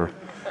 and for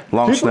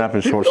long snap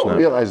and short snap. People don't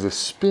realize the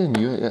spin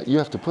you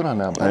have to put on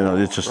that ball. I know,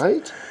 it's just,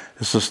 right?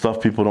 It's the stuff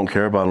people don't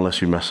care about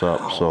unless you mess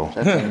up. So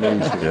that's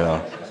amazing.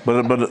 Yeah,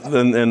 but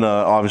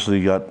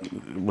obviously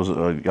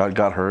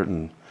got hurt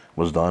and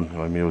was done.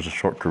 I mean, it was a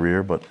short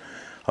career, but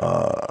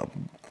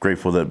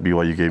grateful that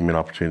BYU gave me an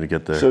opportunity to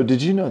get there. So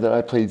did you know that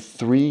I played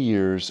 3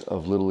 years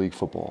of Little League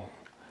football,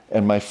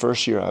 and my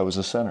first year I was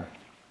a center?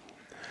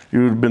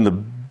 You would have been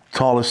the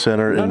tallest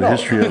center in the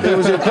history of it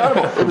was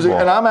incredible.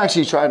 And I'm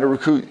actually trying to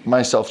recruit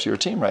myself to your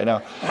team right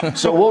now.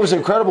 So what was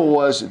incredible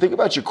was, think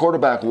about your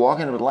quarterback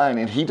walking into the line,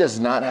 and he does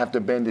not have to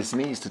bend his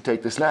knees to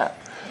take the snap.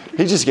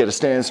 He just get to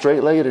stand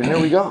straight-legged, and here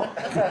we go.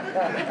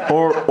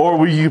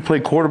 Or you play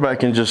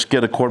quarterback and just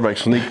get a quarterback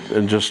sneak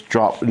and just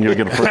drop, and you'll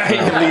get a first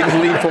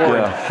down. lead forward.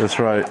 Yeah, that's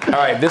right. All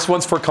right, this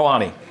one's for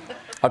Kalani.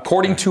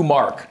 According to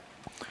Mark,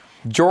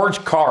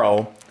 George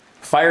Karl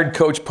fired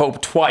Coach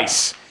Pope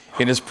twice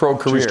in his pro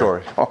career.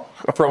 True story.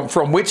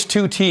 From which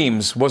two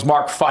teams was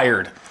Mark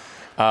fired?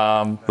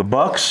 The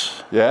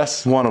Bucks.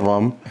 Yes. One of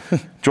them.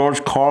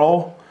 George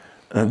Karl.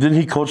 Didn't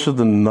he coach at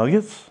the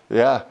Nuggets?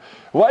 Yeah.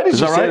 Why did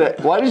you say that?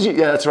 Why did you?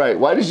 Yeah, that's right.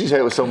 Why did you say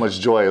it with so much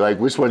joy? Like,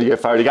 which one did you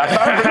get fired? You got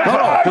fired?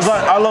 No, because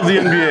I love the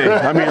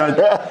NBA. I mean,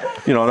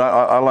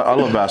 I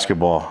love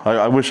basketball.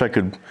 I wish I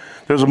could.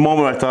 There was a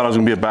moment I thought I was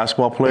going to be a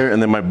basketball player,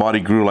 and then my body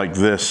grew like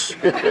this,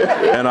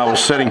 and I was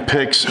setting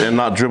picks and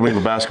not dribbling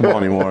the basketball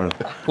anymore.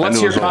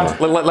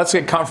 Let's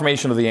get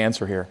confirmation of the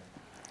answer here.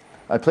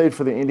 I played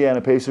for the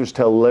Indiana Pacers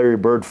till Larry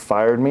Bird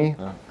fired me.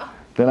 Yeah.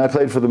 Then I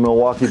played for the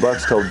Milwaukee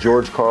Bucks till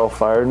George Karl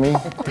fired me.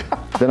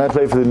 Then I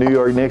played for the New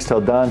York Knicks till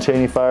Don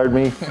Chaney fired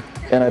me.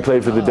 And I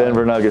played for the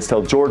Denver Nuggets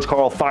till George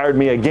Karl fired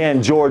me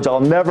again. George,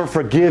 I'll never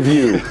forgive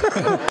you.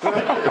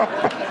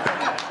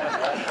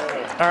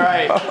 All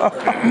right.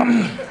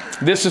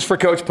 This is for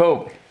Coach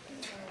Pope.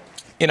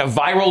 In a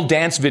viral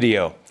dance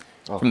video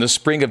from the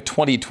spring of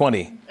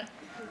 2020,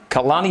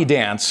 Kalani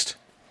danced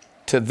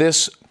to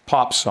this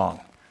pop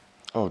song.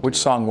 Which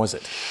song was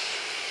it?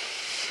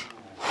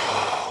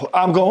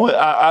 I'm going.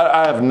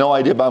 I have no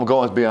idea, but I'm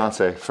going with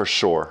Beyonce for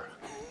sure.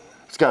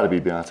 It's got to be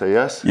Beyonce,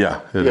 yes?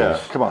 Yeah, it Yeah,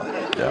 is. come on.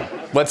 Yeah.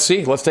 Let's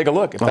see. Let's take a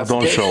look. If Oh, that's the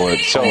don't case. show it.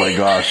 Oh my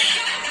gosh.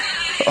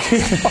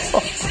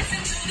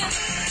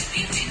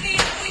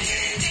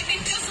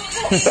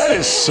 That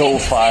is so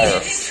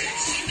fire.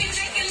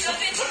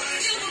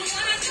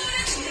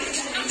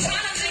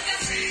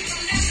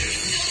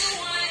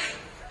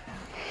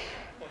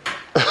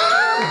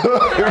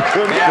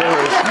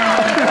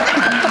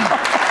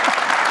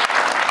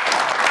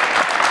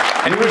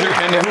 And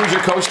who's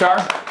your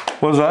co-star?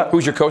 What was that?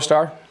 Who's your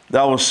co-star?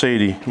 That was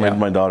Sadie,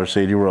 my daughter,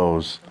 Sadie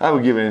Rose. I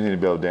would give anything to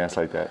be able to dance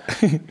like that.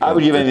 I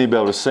would give anything to be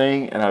able to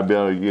sing, and I'd be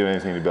able to give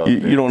anything to be able to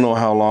dance. You don't know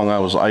how long I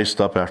was iced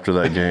up after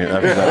that game.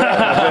 After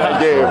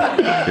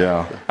that,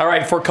 yeah. All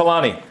right, for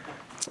Kalani.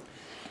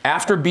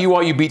 After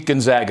BYU beat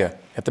Gonzaga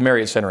at the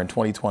Marriott Center in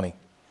 2020,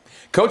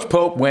 Coach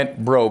Pope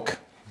went broke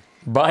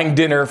buying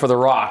dinner for The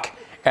Rock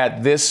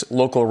at this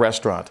local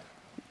restaurant.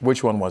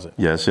 Which one was it?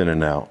 Yes, in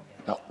and out.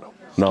 No.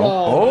 No?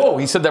 Oh,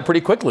 he said that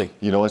pretty quickly.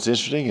 You know what's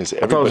interesting is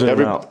thought it was in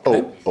and out.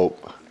 Oh.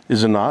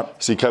 Is it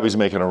not? See, Cubby's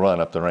making a run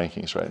up the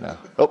rankings right now.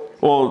 Oh.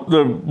 Well,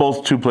 they're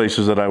both two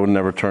places that I would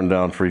never turn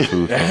down free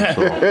food from.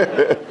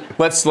 So.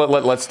 Let's go to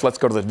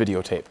the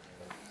videotape.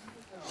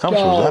 How much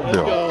was that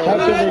bill?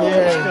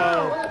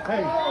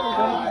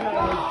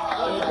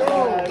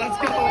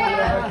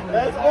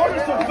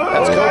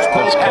 That's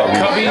Coach Pope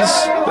at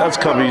Cubbies. That's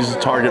Cubby's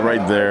target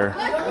right there.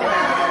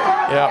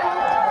 Yeah.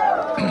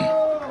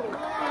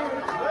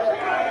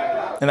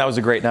 And that was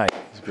a great night.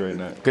 It's a great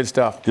night. Good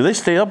stuff. Do they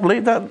stay up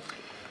late that?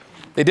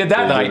 They did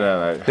that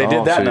night. They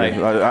did that see.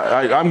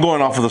 night. I'm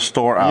going off of the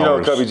store hours. You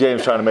know, Cubby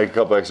James trying to make a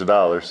couple extra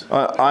dollars.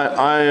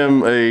 I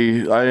am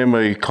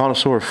a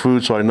connoisseur of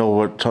food, so I know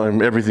what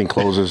time everything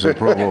closes in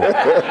Provo.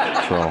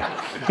 So.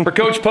 For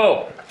Coach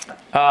Pope,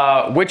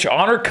 which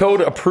honor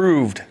code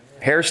approved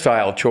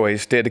hairstyle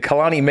choice did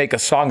Kalani make a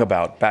song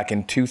about back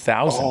in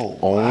 2000?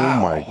 Oh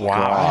my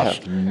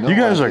gosh. no You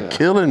guys idea. are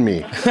killing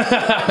me.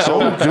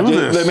 Don't do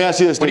this. Let me ask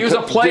you this. When he was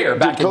a player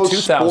back in Coach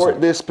 2000.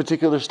 sport this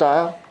particular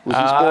style? Was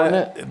he sporting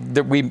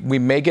it? We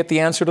may get the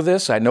answer to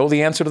this. I know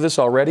the answer to this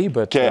already,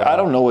 but Okay, I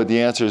don't know what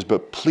the answer is,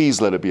 but please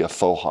let it be a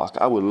faux hawk.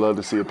 I would love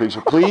to see a picture.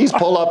 Please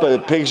pull up a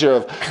picture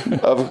of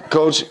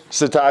Coach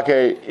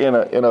Sitake in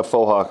a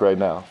faux hawk right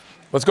now.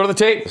 let's go to the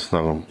tape.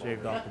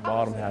 Shaved off the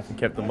bottom half and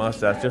kept the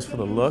mustache just for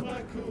the look.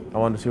 I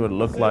wanted to see what it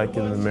looked like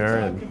in the mirror,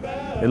 and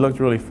it looked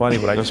really funny.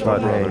 But I just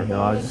thought, hey,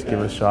 I'll just give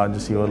it a shot and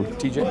just see what luck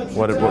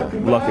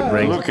it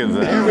brings. Look at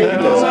that.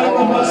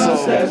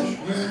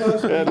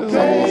 That is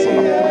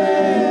awesome.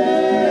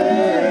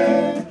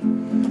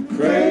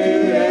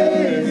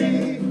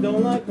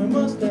 Don't like my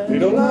mustache. You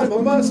don't like my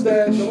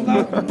mustache. Don't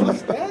like my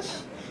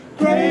mustache.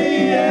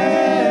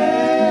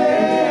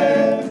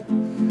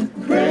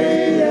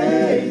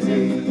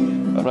 Crazy.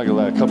 I'm not gonna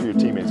lie, a couple of your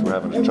teammates were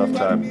having a tough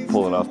time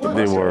pulling off the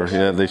They mustache. were,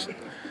 yeah.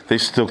 They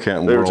still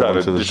can't They were roll trying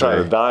into to, this trying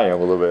to day. dye him a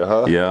little bit,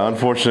 huh? Yeah,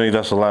 unfortunately,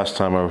 that's the last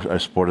time I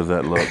sported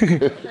that look.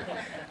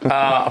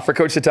 For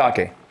Coach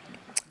Sitake,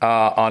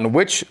 on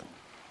which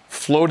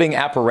floating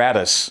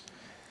apparatus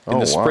in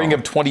the spring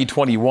of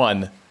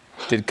 2021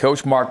 did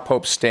Coach Mark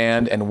Pope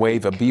stand and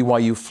wave a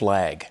BYU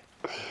flag?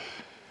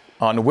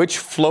 On which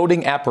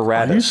floating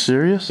apparatus Are you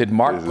serious? did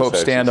Mark Is this Pope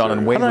stand actually on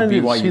and serious? wave How a did I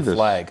even see BYU this?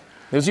 flag?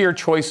 Those are your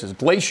choices.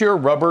 Glacier,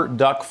 rubber,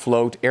 duck,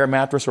 float, air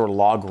mattress, or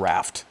log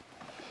raft.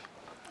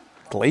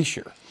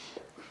 Glacier.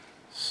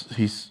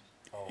 He's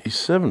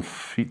 7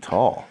 feet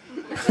tall,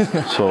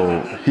 so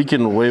he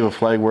can wave a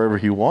flag wherever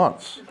he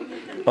wants.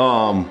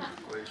 Everyone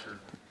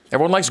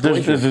likes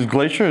glacier. Is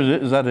Glacier?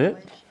 Is that it?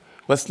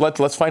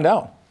 Let's find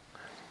out.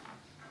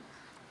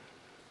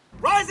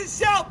 Rise and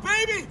shout,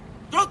 baby!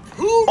 The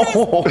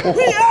Cougars,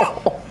 we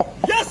out!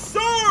 Yes, sir!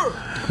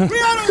 We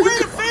on our way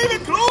to fame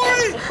and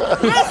glory!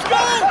 Let's go!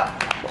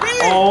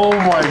 Oh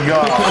my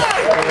God,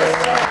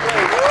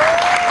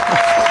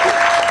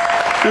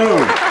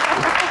 dude,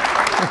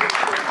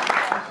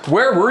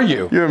 Where were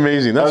you? you're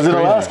amazing. I That's was in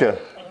crazy. Alaska.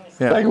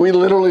 Yeah. Like we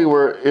literally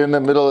were in the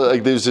middle.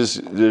 Like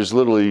there's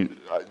literally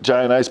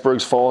giant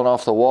icebergs falling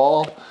off the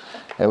wall,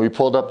 and we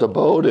pulled up the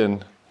boat,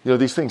 and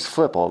these things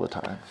flip all the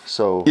time.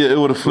 So Yeah, it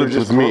would have flipped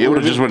with me. It would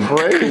have just went.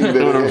 praying that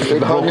It would have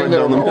it hung broken in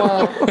there down the for a middle.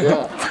 while.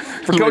 Yeah.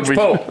 For Coach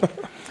Pope,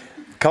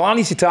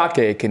 Kalani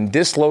Sitake can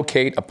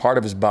dislocate a part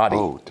of his body.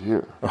 Oh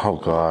dear. Oh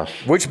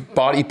gosh. Which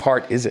body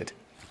part is it?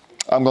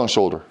 I'm going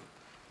shoulder.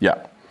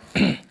 Yeah,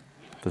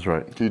 that's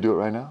right. Can you do it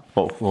right now?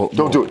 Both. Well,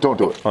 Don't do it. Don't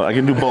do it. I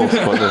can do both.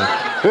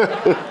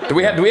 But, Do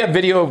we have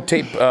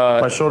videotape?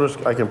 My shoulders,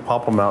 I can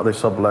pop them out. They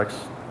sublux.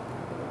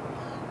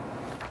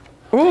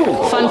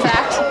 Fun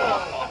fact,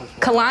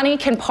 Kalani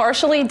can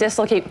partially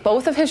dislocate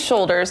both of his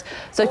shoulders.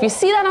 So if you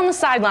see that on the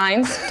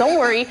sidelines, don't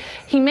worry.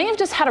 He may have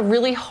just had a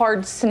really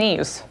hard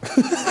sneeze.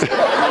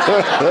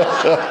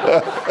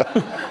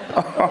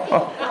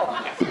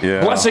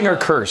 yeah. Blessing or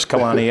curse,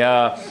 Kalani?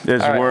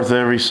 It's all right. worth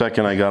every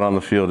second I got on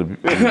the field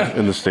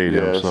in the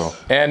stadium. Yes. So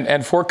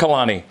And for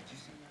Kalani,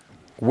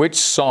 which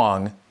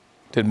song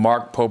did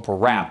Mark Pope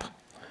rap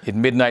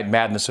in Midnight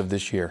Madness of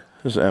this year?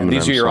 this is And Eminem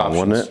these are your song,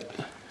 options. wasn't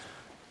it?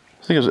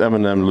 I think it was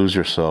Eminem, Lose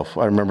Yourself.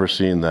 I remember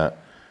seeing that,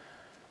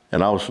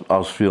 and I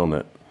was feeling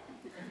it.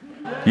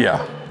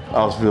 Yeah,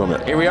 I was feeling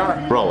it. Here we are.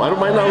 Bro, I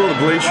might not know the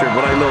Glacier,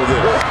 but I know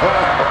this.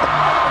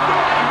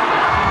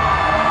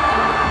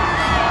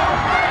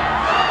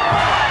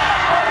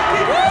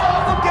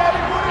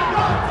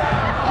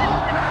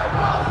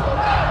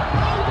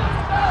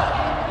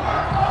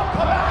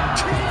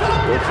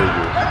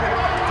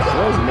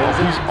 That was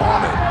amazing. He's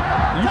on it.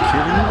 Are you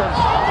kidding me? That's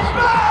awesome.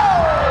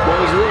 What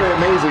was really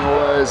amazing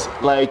was,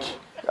 like,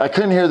 I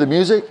couldn't hear the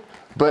music,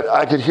 but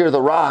I could hear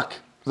The Rock,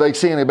 like,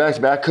 singing it back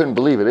to me. I couldn't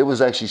believe it. It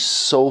was actually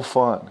so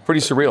fun.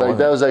 Pretty surreal. Like,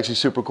 that was actually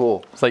super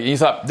cool. It's like you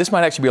thought this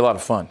might actually be a lot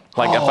of fun.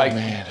 Like if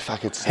I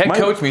could. Head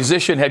coach,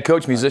 musician.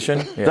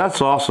 Yeah.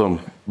 That's awesome.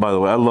 By the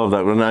way, I love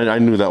that one. I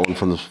knew that one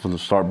from the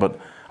start, but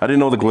I didn't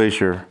know the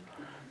Glacier.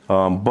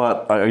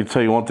 But I can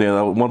tell you one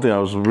thing. One thing I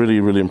was really,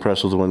 really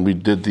impressed with when we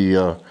did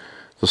the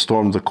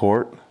storm of the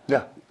court.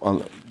 Yeah.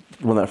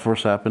 When that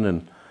first happened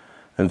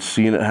and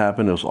seeing it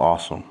happen, it was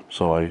awesome.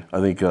 So I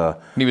think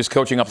he was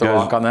coaching up the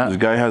rock on that. This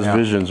guy has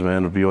visions,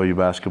 man, of BYU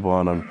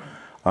basketball, and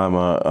I'm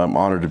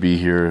honored to be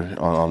here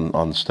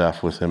on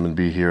staff with him and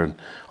be here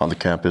on the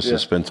campus and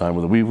spend time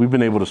with him. We've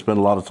been able to spend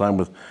a lot of time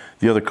with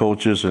the other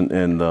coaches and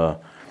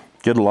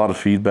get a lot of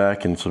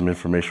feedback and some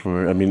information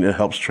from him. I mean, it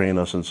helps train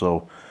us, and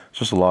so it's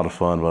just a lot of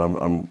fun. But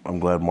I'm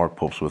glad Mark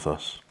Pope's with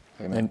us.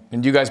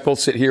 And you guys both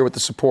sit here with the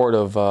support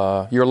of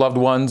your loved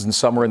ones, and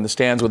some are in the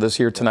stands with us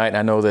here tonight. And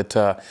I know that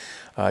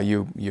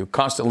you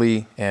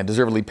constantly and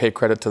deservedly pay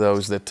credit to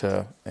those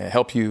that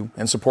help you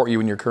and support you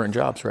in your current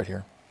jobs right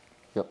here.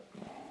 Yep.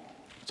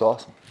 It's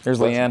awesome. There's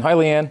Leanne. Hi,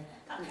 Leanne.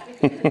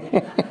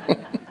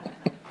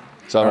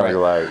 So I'm not gonna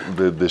lie,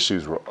 the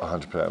shoes were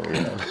 100%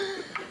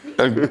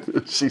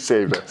 Leanne. She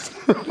saved us.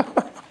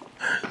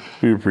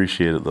 We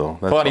appreciate it, though.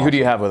 Kalani, awesome. Who do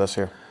you have with us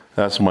here?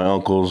 That's my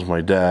uncles,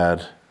 my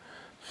dad,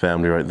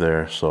 family right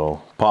there.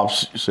 So,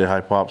 Pops, say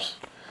hi, Pops.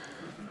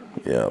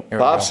 Yeah.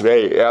 Pops,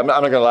 hey, I'm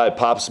not gonna lie.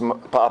 Pops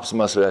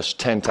must have been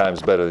 10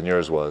 times better than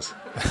yours was.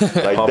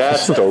 Like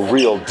that's the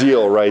real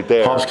deal right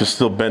there. Pops can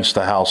still bench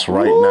the house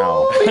right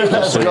now.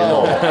 Let's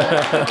go.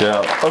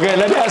 Yeah. Okay,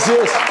 let me ask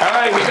this. All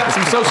right, we got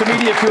some social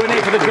media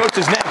Q&A for the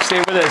coaches next. Stay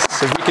with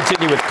us as we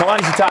continue with Kalani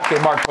Sitake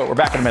and Mark Pope. We're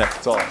back in a minute.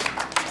 That's all.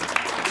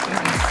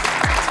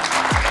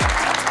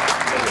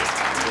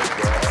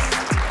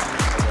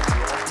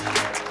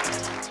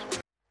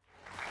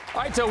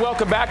 All right, so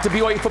welcome back to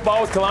BYU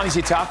Football with Kalani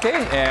Sitake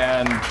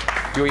and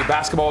BYU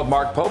Basketball with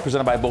Mark Pope,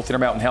 presented by both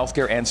Intermountain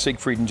Healthcare and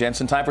Siegfried and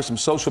Jensen. Time for some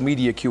social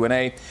media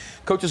Q&A.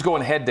 Coaches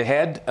going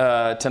head-to-head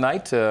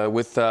tonight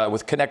with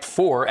Connect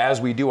 4 as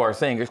we do our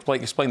thing.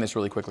 Explain this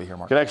really quickly here,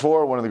 Mark. Connect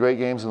 4, one of the great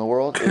games in the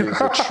world. It is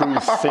a true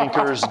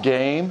thinker's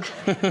game.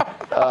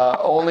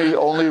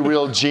 Only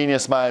real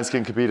genius minds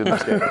can compete in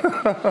this game.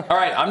 All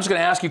right, I'm just going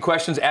to ask you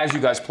questions as you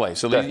guys play.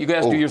 So you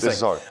guys do your thing. This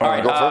is hard. All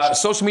right, go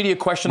first. Social media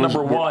question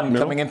number one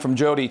coming in from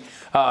Jody.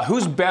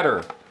 Who's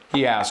better,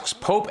 he asks,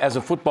 Pope as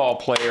a football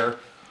player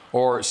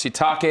or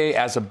Sitake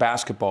as a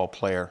basketball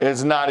player?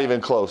 It's not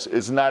even close.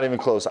 It's not even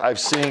close. I've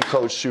seen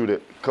Coach shoot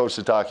it. Coach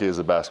Sitake is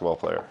a basketball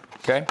player.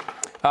 Okay.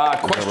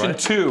 Question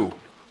 2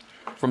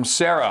 from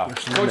Sarah.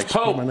 Coach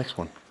Pope, my next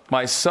one.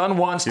 My son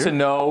wants to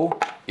know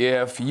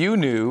if you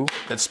knew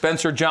that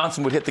Spencer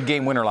Johnson would hit the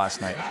game winner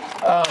last night.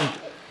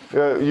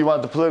 You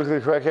want the politically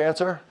correct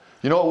answer?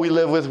 You know what we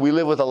live with? We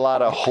live with a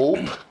lot of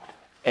hope.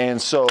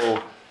 And so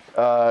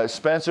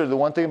Spencer, the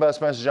one thing about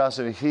Spencer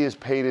Johnson, he has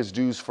paid his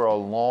dues for a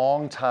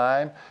long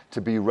time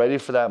to be ready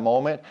for that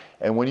moment.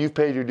 And when you've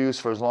paid your dues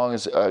for as long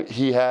as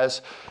he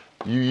has,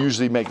 you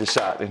usually make the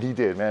shot. And he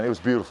did, man. It was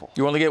beautiful.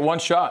 You only get one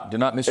shot. Do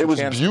not miss your chance.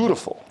 It was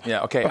beautiful.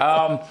 Yeah, okay.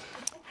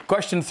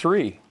 Question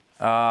 3.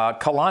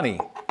 Kalani.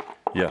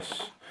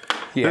 Yes.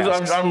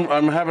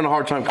 I'm having a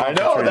hard time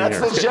concentrating. I know, that's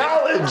here. the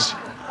challenge.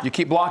 You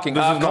keep blocking.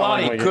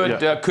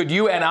 Kalani, could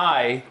you and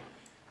I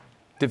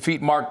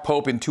defeat Mark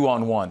Pope in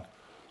 2-on-1?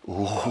 You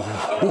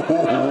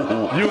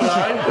and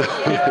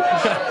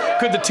I?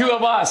 Could the two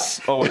of us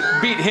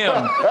beat him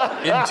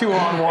in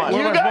 2-on-1?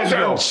 You guys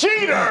are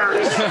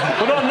cheaters!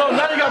 Well, no,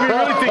 now you got me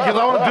really thinking because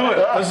I want to do it.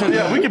 Listen,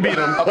 yeah, we can beat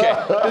him. Okay.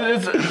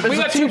 We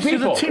got two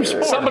people. It's a team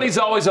sport. Somebody's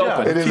always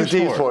open. It is a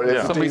team sport.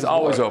 Yeah. Somebody's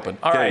always open.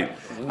 All right.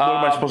 What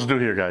am I supposed to do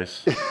here,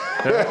 guys?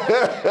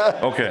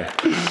 Okay.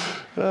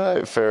 All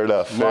right, fair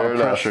enough. A lot of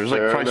pressure. It's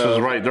like Price is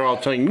Right. They're all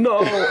telling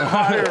no,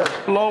 higher,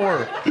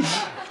 lower.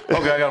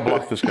 Okay, I got to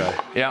block this guy.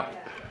 Yeah.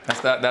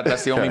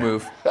 That's the only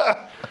move.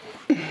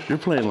 You're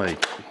playing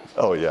like.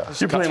 Oh, yeah.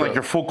 You're playing like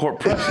your full court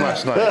press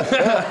last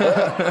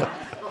night.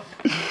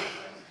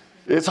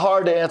 It's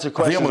hard to answer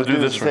questions at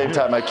the same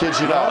time. I kid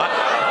you not.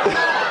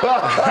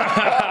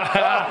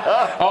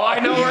 Oh, I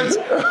know where it's.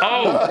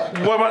 Oh,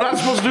 what, am I not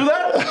supposed to do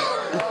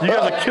that? You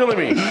guys are killing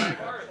me.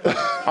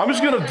 I'm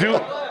just going to do.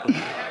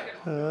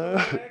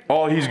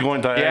 Oh, he's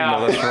going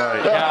diagonal. That's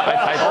right.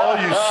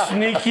 Yeah, you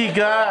sneaky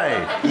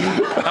guy.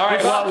 All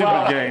right,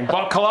 stupid game.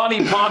 While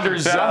Kalani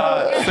ponders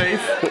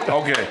safe.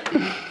 Okay.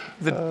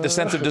 The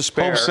sense of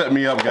despair. Pope set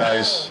me up,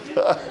 guys.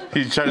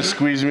 He's trying to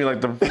squeeze me like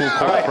the full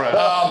court press.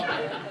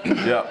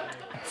 Yeah.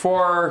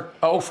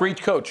 For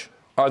each coach,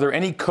 are there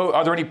any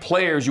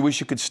players you wish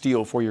you could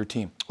steal for your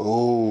team?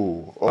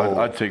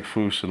 I'd take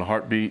Foose in a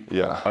heartbeat.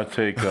 Yeah. I'd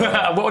take.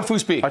 What would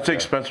Foose be? I'd take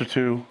Spencer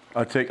too.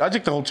 I'd take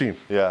the whole team.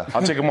 Yeah.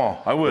 I'd take them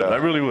all. I would. Yeah. I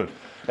really would.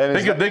 And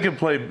they could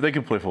play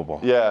football.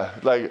 Yeah,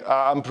 like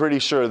I'm pretty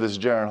sure this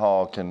Jaron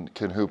Hall can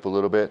hoop a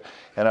little bit,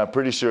 and I'm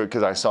pretty sure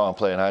because I saw him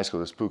play in high school.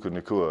 This Puka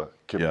Nacua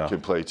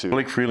can play too.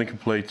 Blake Freeland can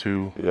play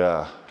too.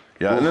 Yeah.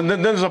 Yeah, and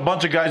then there's a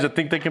bunch of guys that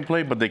think they can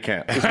play, but they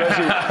can't.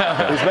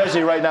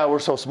 Especially right now, we're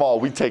so small.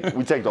 We take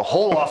the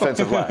whole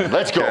offensive line.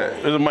 Let's go.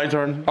 Is it my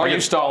turn? Are you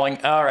stalling?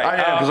 All right.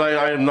 I am, because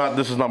I am not.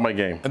 This is not my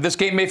game. This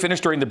game may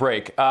finish during the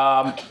break.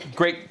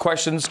 Great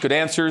questions, good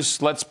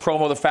answers. Let's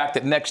promo the fact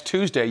that next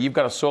Tuesday you've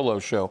got a solo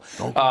show.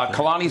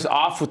 Kalani's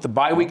off with the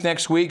bye week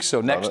next week, so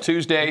next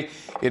Tuesday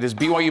it is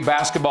BYU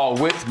basketball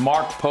with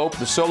Mark Pope,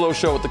 the solo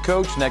show with the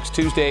coach next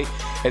Tuesday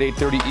at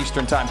 8:30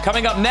 Eastern Time.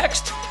 Coming up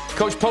next,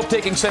 Coach Pope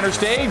taking center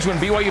stage when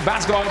BYU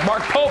basketball with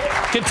Mark Pope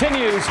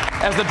continues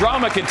as the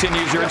drama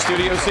continues here in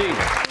Studio C.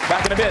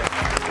 Back in a bit.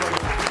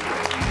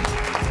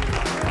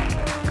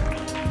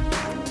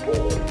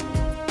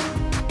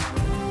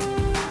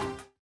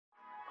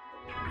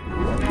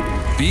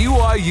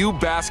 BYU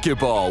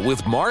basketball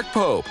with Mark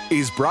Pope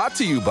is brought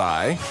to you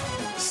by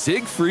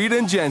Siegfried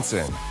and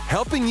Jensen,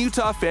 helping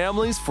Utah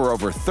families for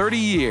over 30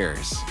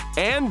 years,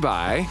 and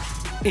by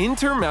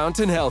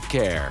Intermountain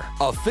Healthcare,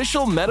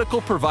 official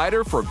medical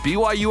provider for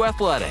BYU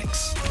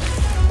Athletics.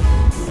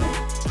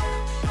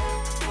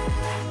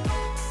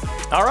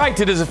 All right,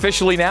 it is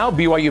officially now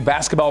BYU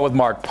basketball with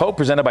Mark Pope,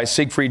 presented by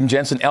Siegfried and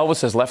Jensen.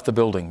 Elvis has left the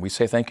building. We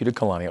say thank you to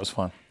Kalani. It was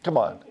fun. Come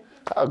on.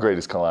 How great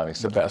is Kalani?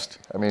 The best.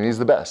 I mean, he's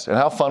the best. And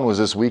how fun was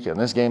this weekend?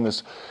 This game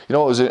is, it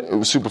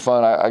was super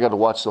fun. I got to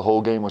watch the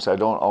whole game, which I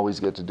don't always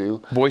get to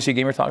do. Boise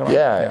game you're talking about?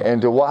 Yeah,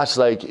 and to watch,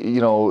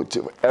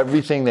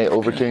 everything they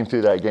overcame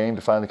through that game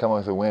to finally come up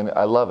with a win.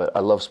 I love it. I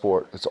love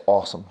sport. It's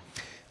awesome.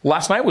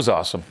 Last night was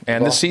awesome,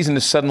 and this season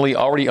is suddenly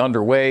already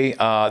underway.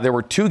 There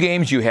were 2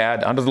 games you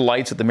had under the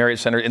lights at the Marriott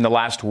Center in the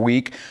last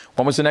week.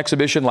 One was an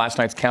exhibition. Last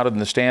night's counted in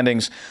the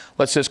standings.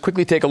 Let's just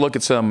quickly take a look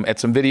at some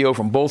video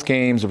from both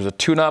games. There was a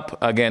tune-up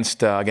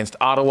against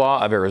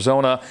Ottawa of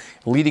Arizona,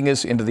 leading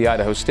us into the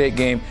Idaho State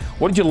game.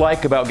 What did you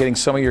like about getting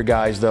some of your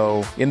guys,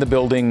 though, in the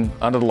building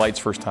under the lights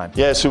first time?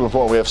 Yeah, it's super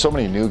important. We have so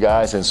many new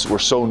guys, and we're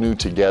so new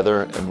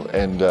together,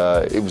 and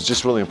it was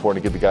just really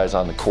important to get the guys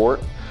on the court.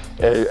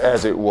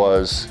 As it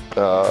was,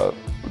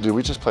 did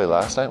we just play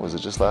last night? Was it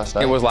just last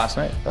night? It was last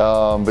night.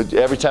 But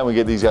every time we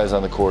get these guys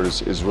on the court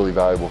is really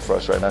valuable for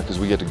us right now because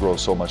we get to grow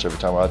so much every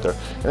time we're out there.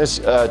 And this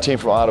team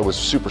from Ottawa was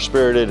super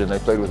spirited, and they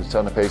played with a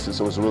ton of pace,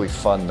 so it was a really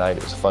fun night.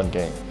 It was a fun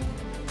game.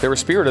 They were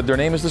spirited. Their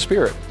name is the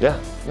Spirit. Yeah,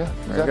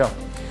 exactly. There you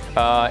go.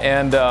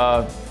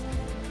 And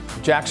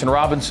Jackson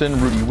Robinson,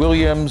 Rudy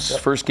Williams,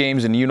 first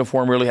games in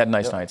uniform, really had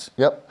nice nights.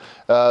 Yep.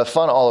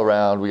 Fun all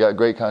around. We got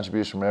great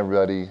contribution from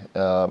everybody.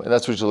 And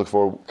that's what you look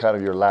for, kind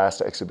of your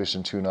last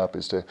exhibition tune-up,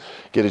 is to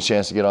get a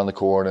chance to get on the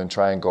court and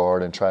try and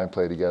guard and try and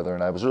play together.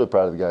 And I was really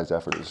proud of the guys'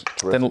 effort. It was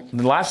terrific.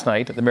 Then last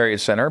night at the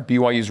Marriott Center,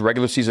 BYU's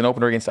regular season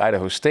opener against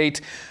Idaho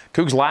State.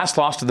 Cougs last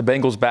lost to the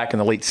Bengals back in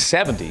the late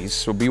 70s.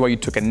 So BYU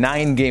took a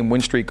 9-game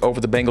win streak over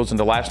the Bengals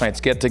into last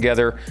night's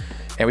get-together.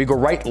 And we go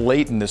right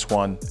late in this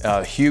one.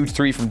 Huge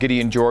 3 from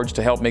Gideon George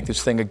to help make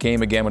this thing a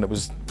game again when it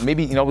was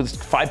maybe,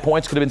 with 5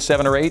 points, could have been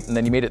 7 or 8, and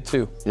then you made it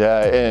 2.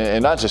 Yeah,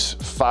 and not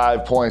just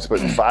 5 points,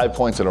 but 5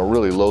 points in a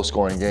really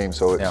low-scoring game,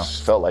 so it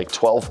felt like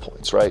 12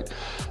 points, right?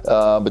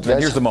 But then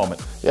here's the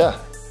moment. Yeah.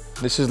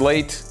 This is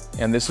late,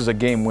 and this is a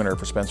game winner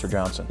for Spencer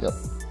Johnson. Yep.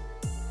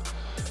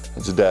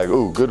 It's a dag.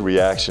 Ooh, good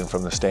reaction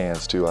from the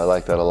stands, too. I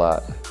like that a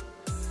lot.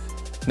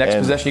 Next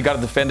possession, you got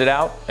to defend it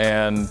out,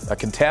 and a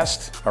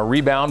contest, a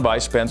rebound by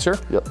Spencer.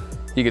 Yep.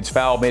 He gets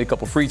fouled, made a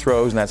couple free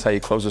throws, and that's how you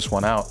close this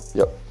one out.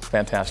 Yep.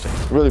 Fantastic.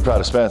 Really proud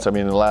of Spence. I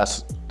mean, in the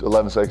last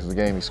 11 seconds of the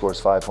game, he scores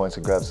 5 points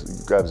and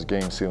grabs a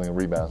game-sealing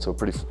rebound. So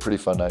pretty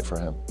fun night for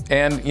him.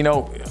 And,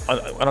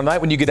 on a night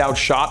when you get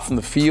outshot from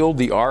the field,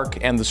 the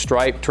arc, and the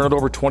stripe, turn it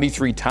over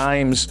 23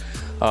 times,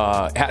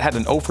 had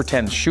an 0 for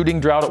 10 shooting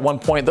drought at one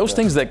point. Those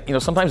things that,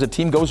 sometimes a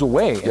team goes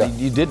away, and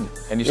you didn't,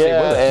 and you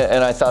stayed with it.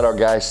 And I thought our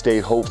guys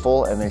stayed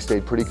hopeful, and they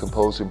stayed pretty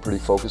composed and pretty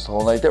focused the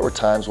whole night. There were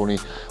times when we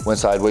went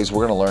sideways.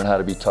 We're going to learn how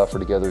to be tougher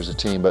together as a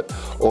team, but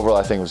overall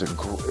I think it was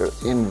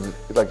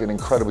an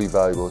incredibly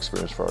valuable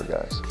experience for our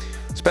guys.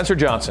 Spencer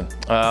Johnson,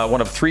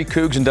 one of 3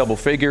 Cougs in double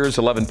figures,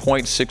 11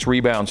 points, 6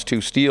 rebounds,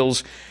 2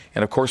 steals,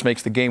 and of course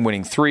makes the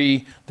game-winning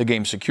 3, the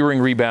game-securing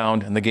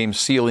rebound, and the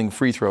game-sealing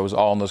free throws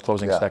all in those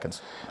closing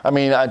seconds. I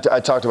mean, I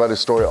talked about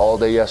his story all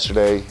day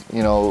yesterday.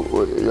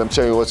 I'm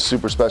telling you what's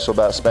super special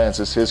about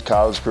Spence is his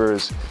college career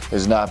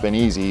has not been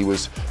easy. He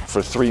was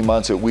for 3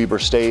 months at Weber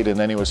State, and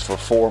then he was for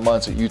 4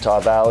 months at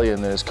Utah Valley,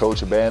 and then his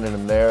coach abandoned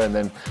him there, and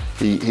then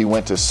he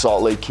went to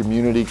Salt Lake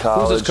Community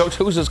College.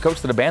 Who was his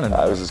coach that abandoned him?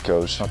 I was his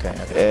coach. Okay.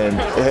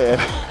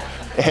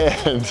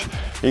 And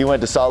he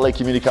went to Salt Lake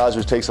Community College,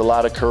 which takes a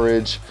lot of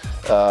courage.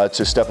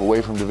 to step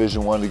away from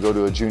Division I to go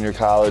to a junior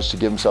college to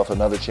give himself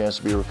another chance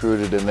to be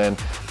recruited, and then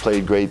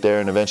played great there,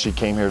 and eventually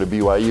came here to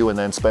BYU, and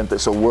then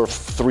so we're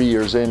 3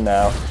 years in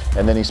now,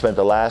 and then he spent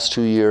the last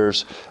 2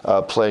 years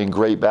playing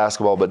great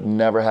basketball, but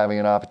never having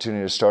an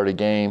opportunity to start a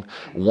game,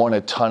 won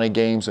a ton of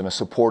games in a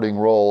supporting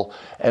role,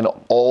 and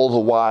all the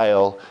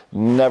while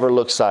never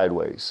looked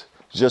sideways.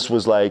 Just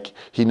was like,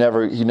 he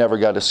never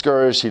got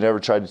discouraged. He never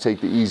tried to take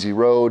the easy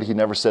road. He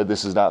never said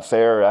this is not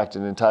fair or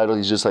acted entitled.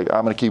 He's just like,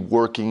 I'm going to keep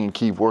working and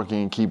keep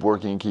working and keep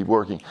working and keep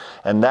working.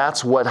 And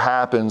that's what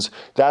happens.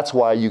 That's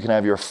why you can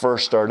have your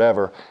first start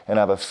ever and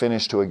have a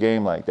finish to a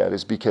game like that,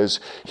 is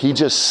because he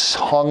just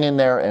hung in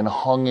there and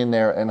hung in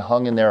there and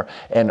hung in there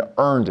and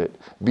earned it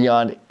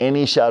beyond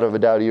any shadow of a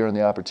doubt. He earned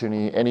the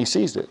opportunity and he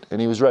seized it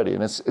and he was ready.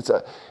 And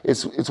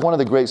it's one of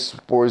the great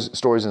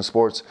stories in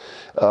sports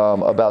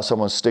about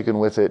someone sticking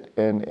with it.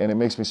 And it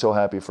makes me so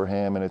happy for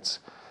him, and it's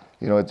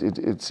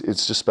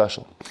just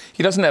special.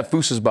 He doesn't have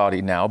Foos's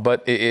body now,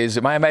 but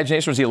is my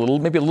imagination, was he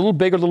maybe a little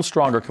bigger, a little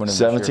stronger coming in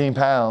 17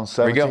 pounds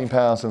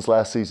since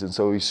last season,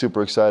 so he's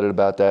super excited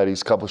about that.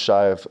 He's a couple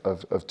shy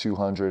of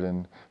 200,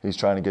 and he's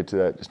trying to get to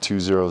that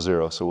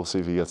 200, so we'll see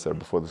if he gets there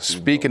before the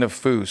season. Speaking of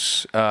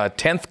Foos,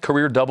 10th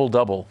career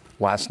double-double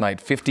last night,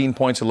 15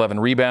 points, 11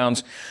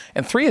 rebounds,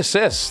 and 3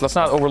 assists. Let's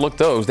not overlook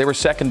those. They were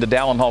second to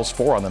Dallin Hall's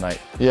 4 on the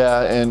night.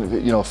 Yeah, and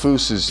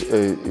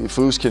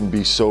Foos can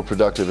be so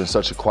productive in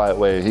such a quiet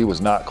way. He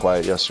was not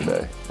quiet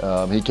yesterday.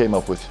 He came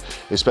up with,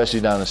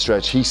 especially down the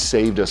stretch, he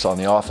saved us on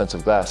the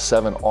offensive glass,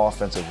 7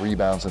 offensive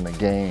rebounds in the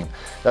game.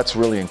 That's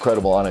really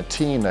incredible on a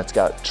team that's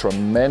got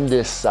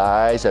tremendous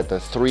size at the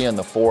 3 and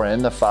the 4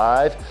 and the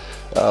 5.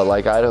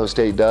 Like Idaho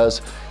State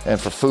does, and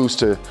for Foos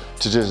to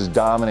just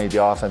dominate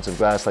the offensive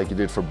glass like he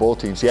did for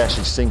both teams. He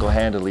actually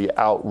single-handedly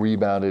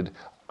out-rebounded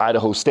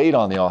Idaho State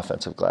on the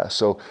offensive glass.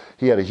 So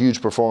he had a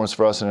huge performance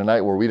for us in a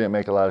night where we didn't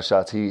make a lot of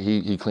shots.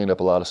 He cleaned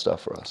up a lot of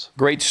stuff for us.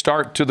 Great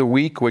start to the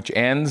week, which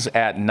ends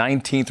at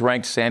 19th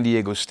ranked San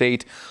Diego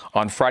State.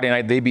 On Friday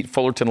night, they beat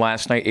Fullerton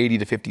last night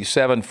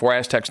 80-57. 4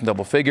 Aztecs in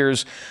double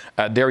figures.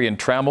 Darian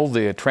Trammell,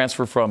 the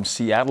transfer from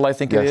Seattle, I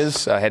think it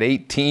is, had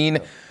 18.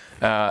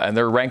 And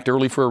they're ranked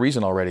early for a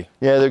reason already.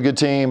 Yeah, they're a good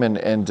team,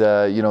 and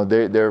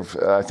they're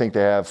I think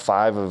they have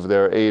 5 of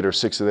their 8 or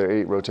 6 of their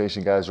 8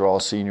 rotation guys are all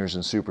seniors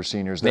and super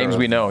seniors. Names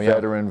we know, yeah.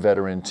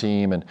 Veteran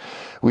team, and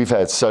we've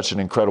had such an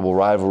incredible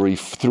rivalry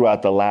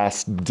throughout the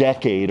last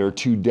decade or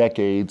 2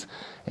 decades.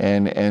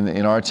 And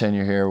in our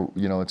tenure here,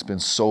 it's been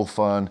so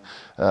fun.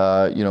 It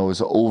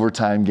was an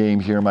overtime game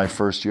here my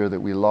first year that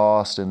we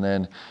lost,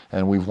 and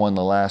we've won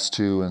the last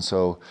 2, and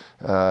so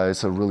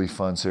it's a really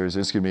fun series.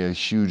 It's going to be a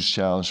huge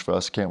challenge for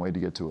us. Can't wait to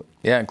get to it.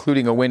 Yeah,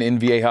 including a win in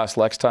Viejas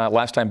last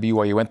time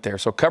BYU went there.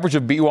 So coverage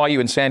of BYU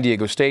and San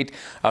Diego State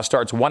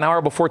starts 1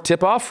 hour before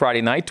tip-off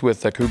Friday night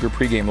with Cougar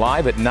pregame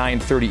live at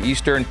 9:30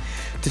 Eastern.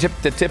 The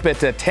tip at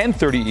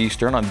 10:30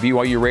 Eastern on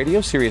BYU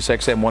Radio, Sirius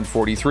XM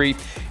 143,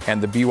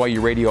 and the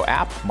BYU Radio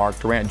app. Mark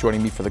Durant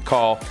joining me for the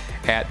call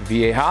at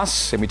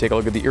Viejas. And we take a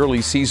look at the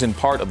early season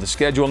part of the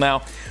schedule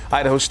now.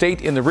 Idaho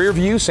State in the rear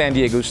view, San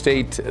Diego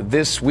State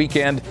this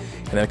weekend,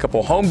 and then a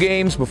couple home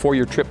games before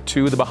your trip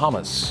to the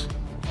Bahamas.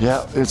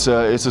 Yeah, it's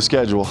a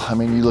schedule. I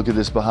mean, you look at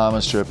this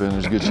Bahamas trip, and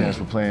there's a good chance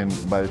we're playing,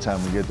 by the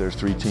time we get there,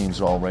 3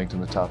 teams all ranked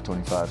in the top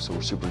 25, so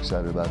we're super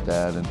excited about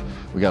that, and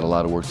we got a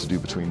lot of work to do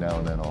between now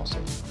and then also.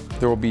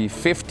 There will be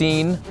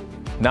 15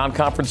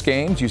 non-conference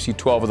games. You see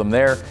 12 of them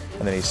there,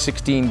 and then a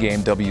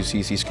 16-game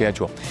WCC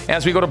schedule.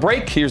 As we go to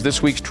break, here's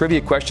this week's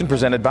trivia question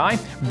presented by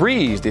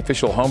Breeze, the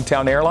official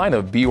hometown airline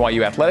of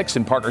BYU Athletics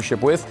in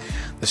partnership with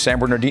the San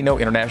Bernardino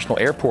International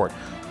Airport.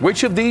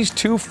 Which of these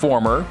 2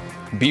 former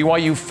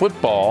BYU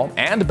football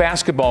and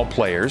basketball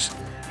players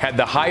had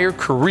the higher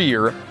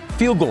career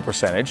field goal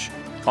percentage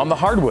on the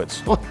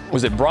hardwoods?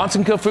 Was it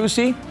Bronson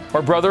Kaufusi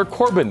or brother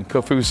Corbin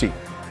Kaufusi?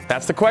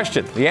 That's the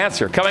question. The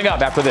answer coming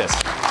up after this.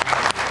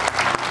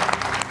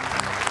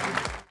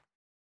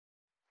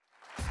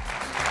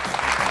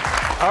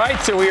 All right,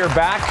 so we are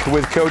back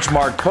with Coach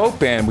Mark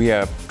Pope, and we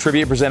have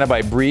trivia presented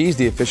by Breeze,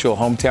 the official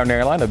hometown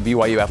airline of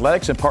BYU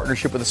Athletics in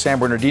partnership with the San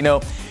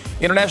Bernardino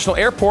International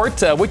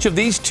Airport. Which of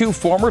these 2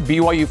 former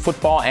BYU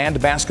football and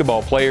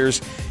basketball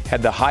players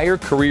had the higher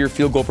career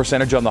field goal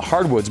percentage on the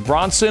hardwoods,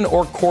 Bronson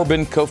or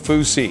Corbin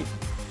Kaufusi?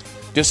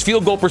 Just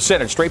field goal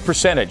percentage, straight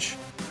percentage.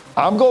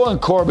 I'm going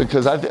Corbin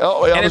because I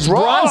was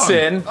wrong.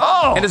 Bronson.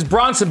 And it's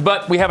Bronson,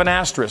 but we have an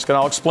asterisk, and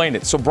I'll explain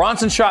it. So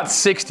Bronson shot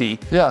 60,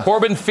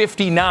 Corbin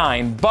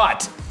 59,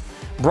 but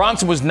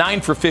Bronson was 9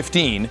 for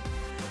 15.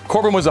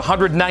 Corbin was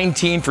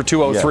 119 for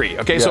 203.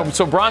 Okay,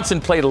 so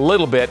Bronson played a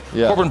little bit.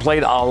 Corbin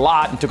played a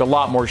lot and took a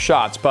lot more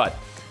shots, but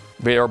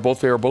they are both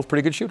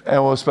pretty good shooters.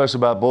 And what's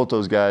special about both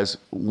those guys,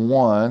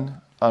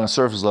 one, on a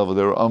surface level,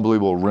 they were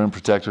unbelievable rim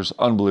protectors,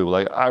 unbelievable.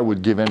 Like, I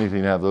would give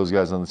anything to have those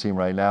guys on the team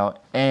right now.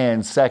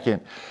 And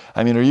second,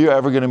 I mean, are you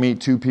ever going to meet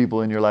two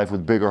people in your life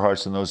with bigger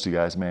hearts than those two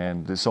guys,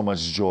 man? There's so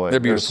much joy. They're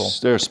beautiful.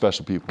 They're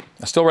special people.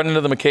 I still run into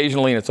them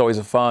occasionally, and it's always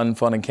a fun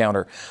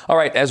encounter. All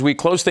right, as we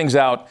close things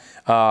out,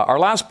 our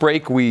last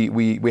break,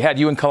 we had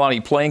you and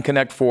Kalani playing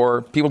Connect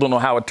Four. People don't know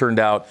how it turned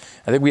out.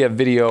 I think we have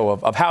video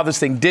of how this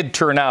thing did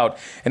turn out,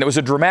 and it was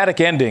a dramatic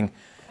ending.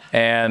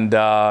 And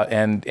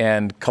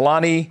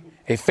Kalani,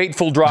 a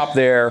fateful drop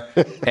there.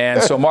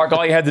 And so, Mark,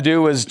 all you had to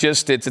do was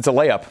it's a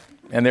layup,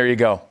 and there you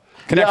go.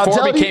 Connect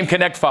 4 became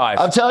Connect 5.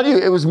 I'm telling you,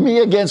 it was me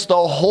against the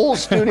whole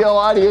studio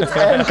audience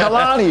and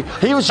Kalani.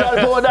 He was trying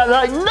to pull it down.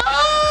 Like, no!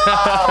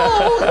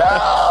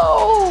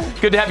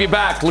 Good to have you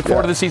back. Look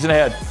forward to the season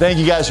ahead. Thank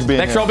you guys for being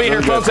here. Thanks for all being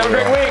here, folks. Have a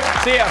great week.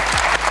 See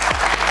ya.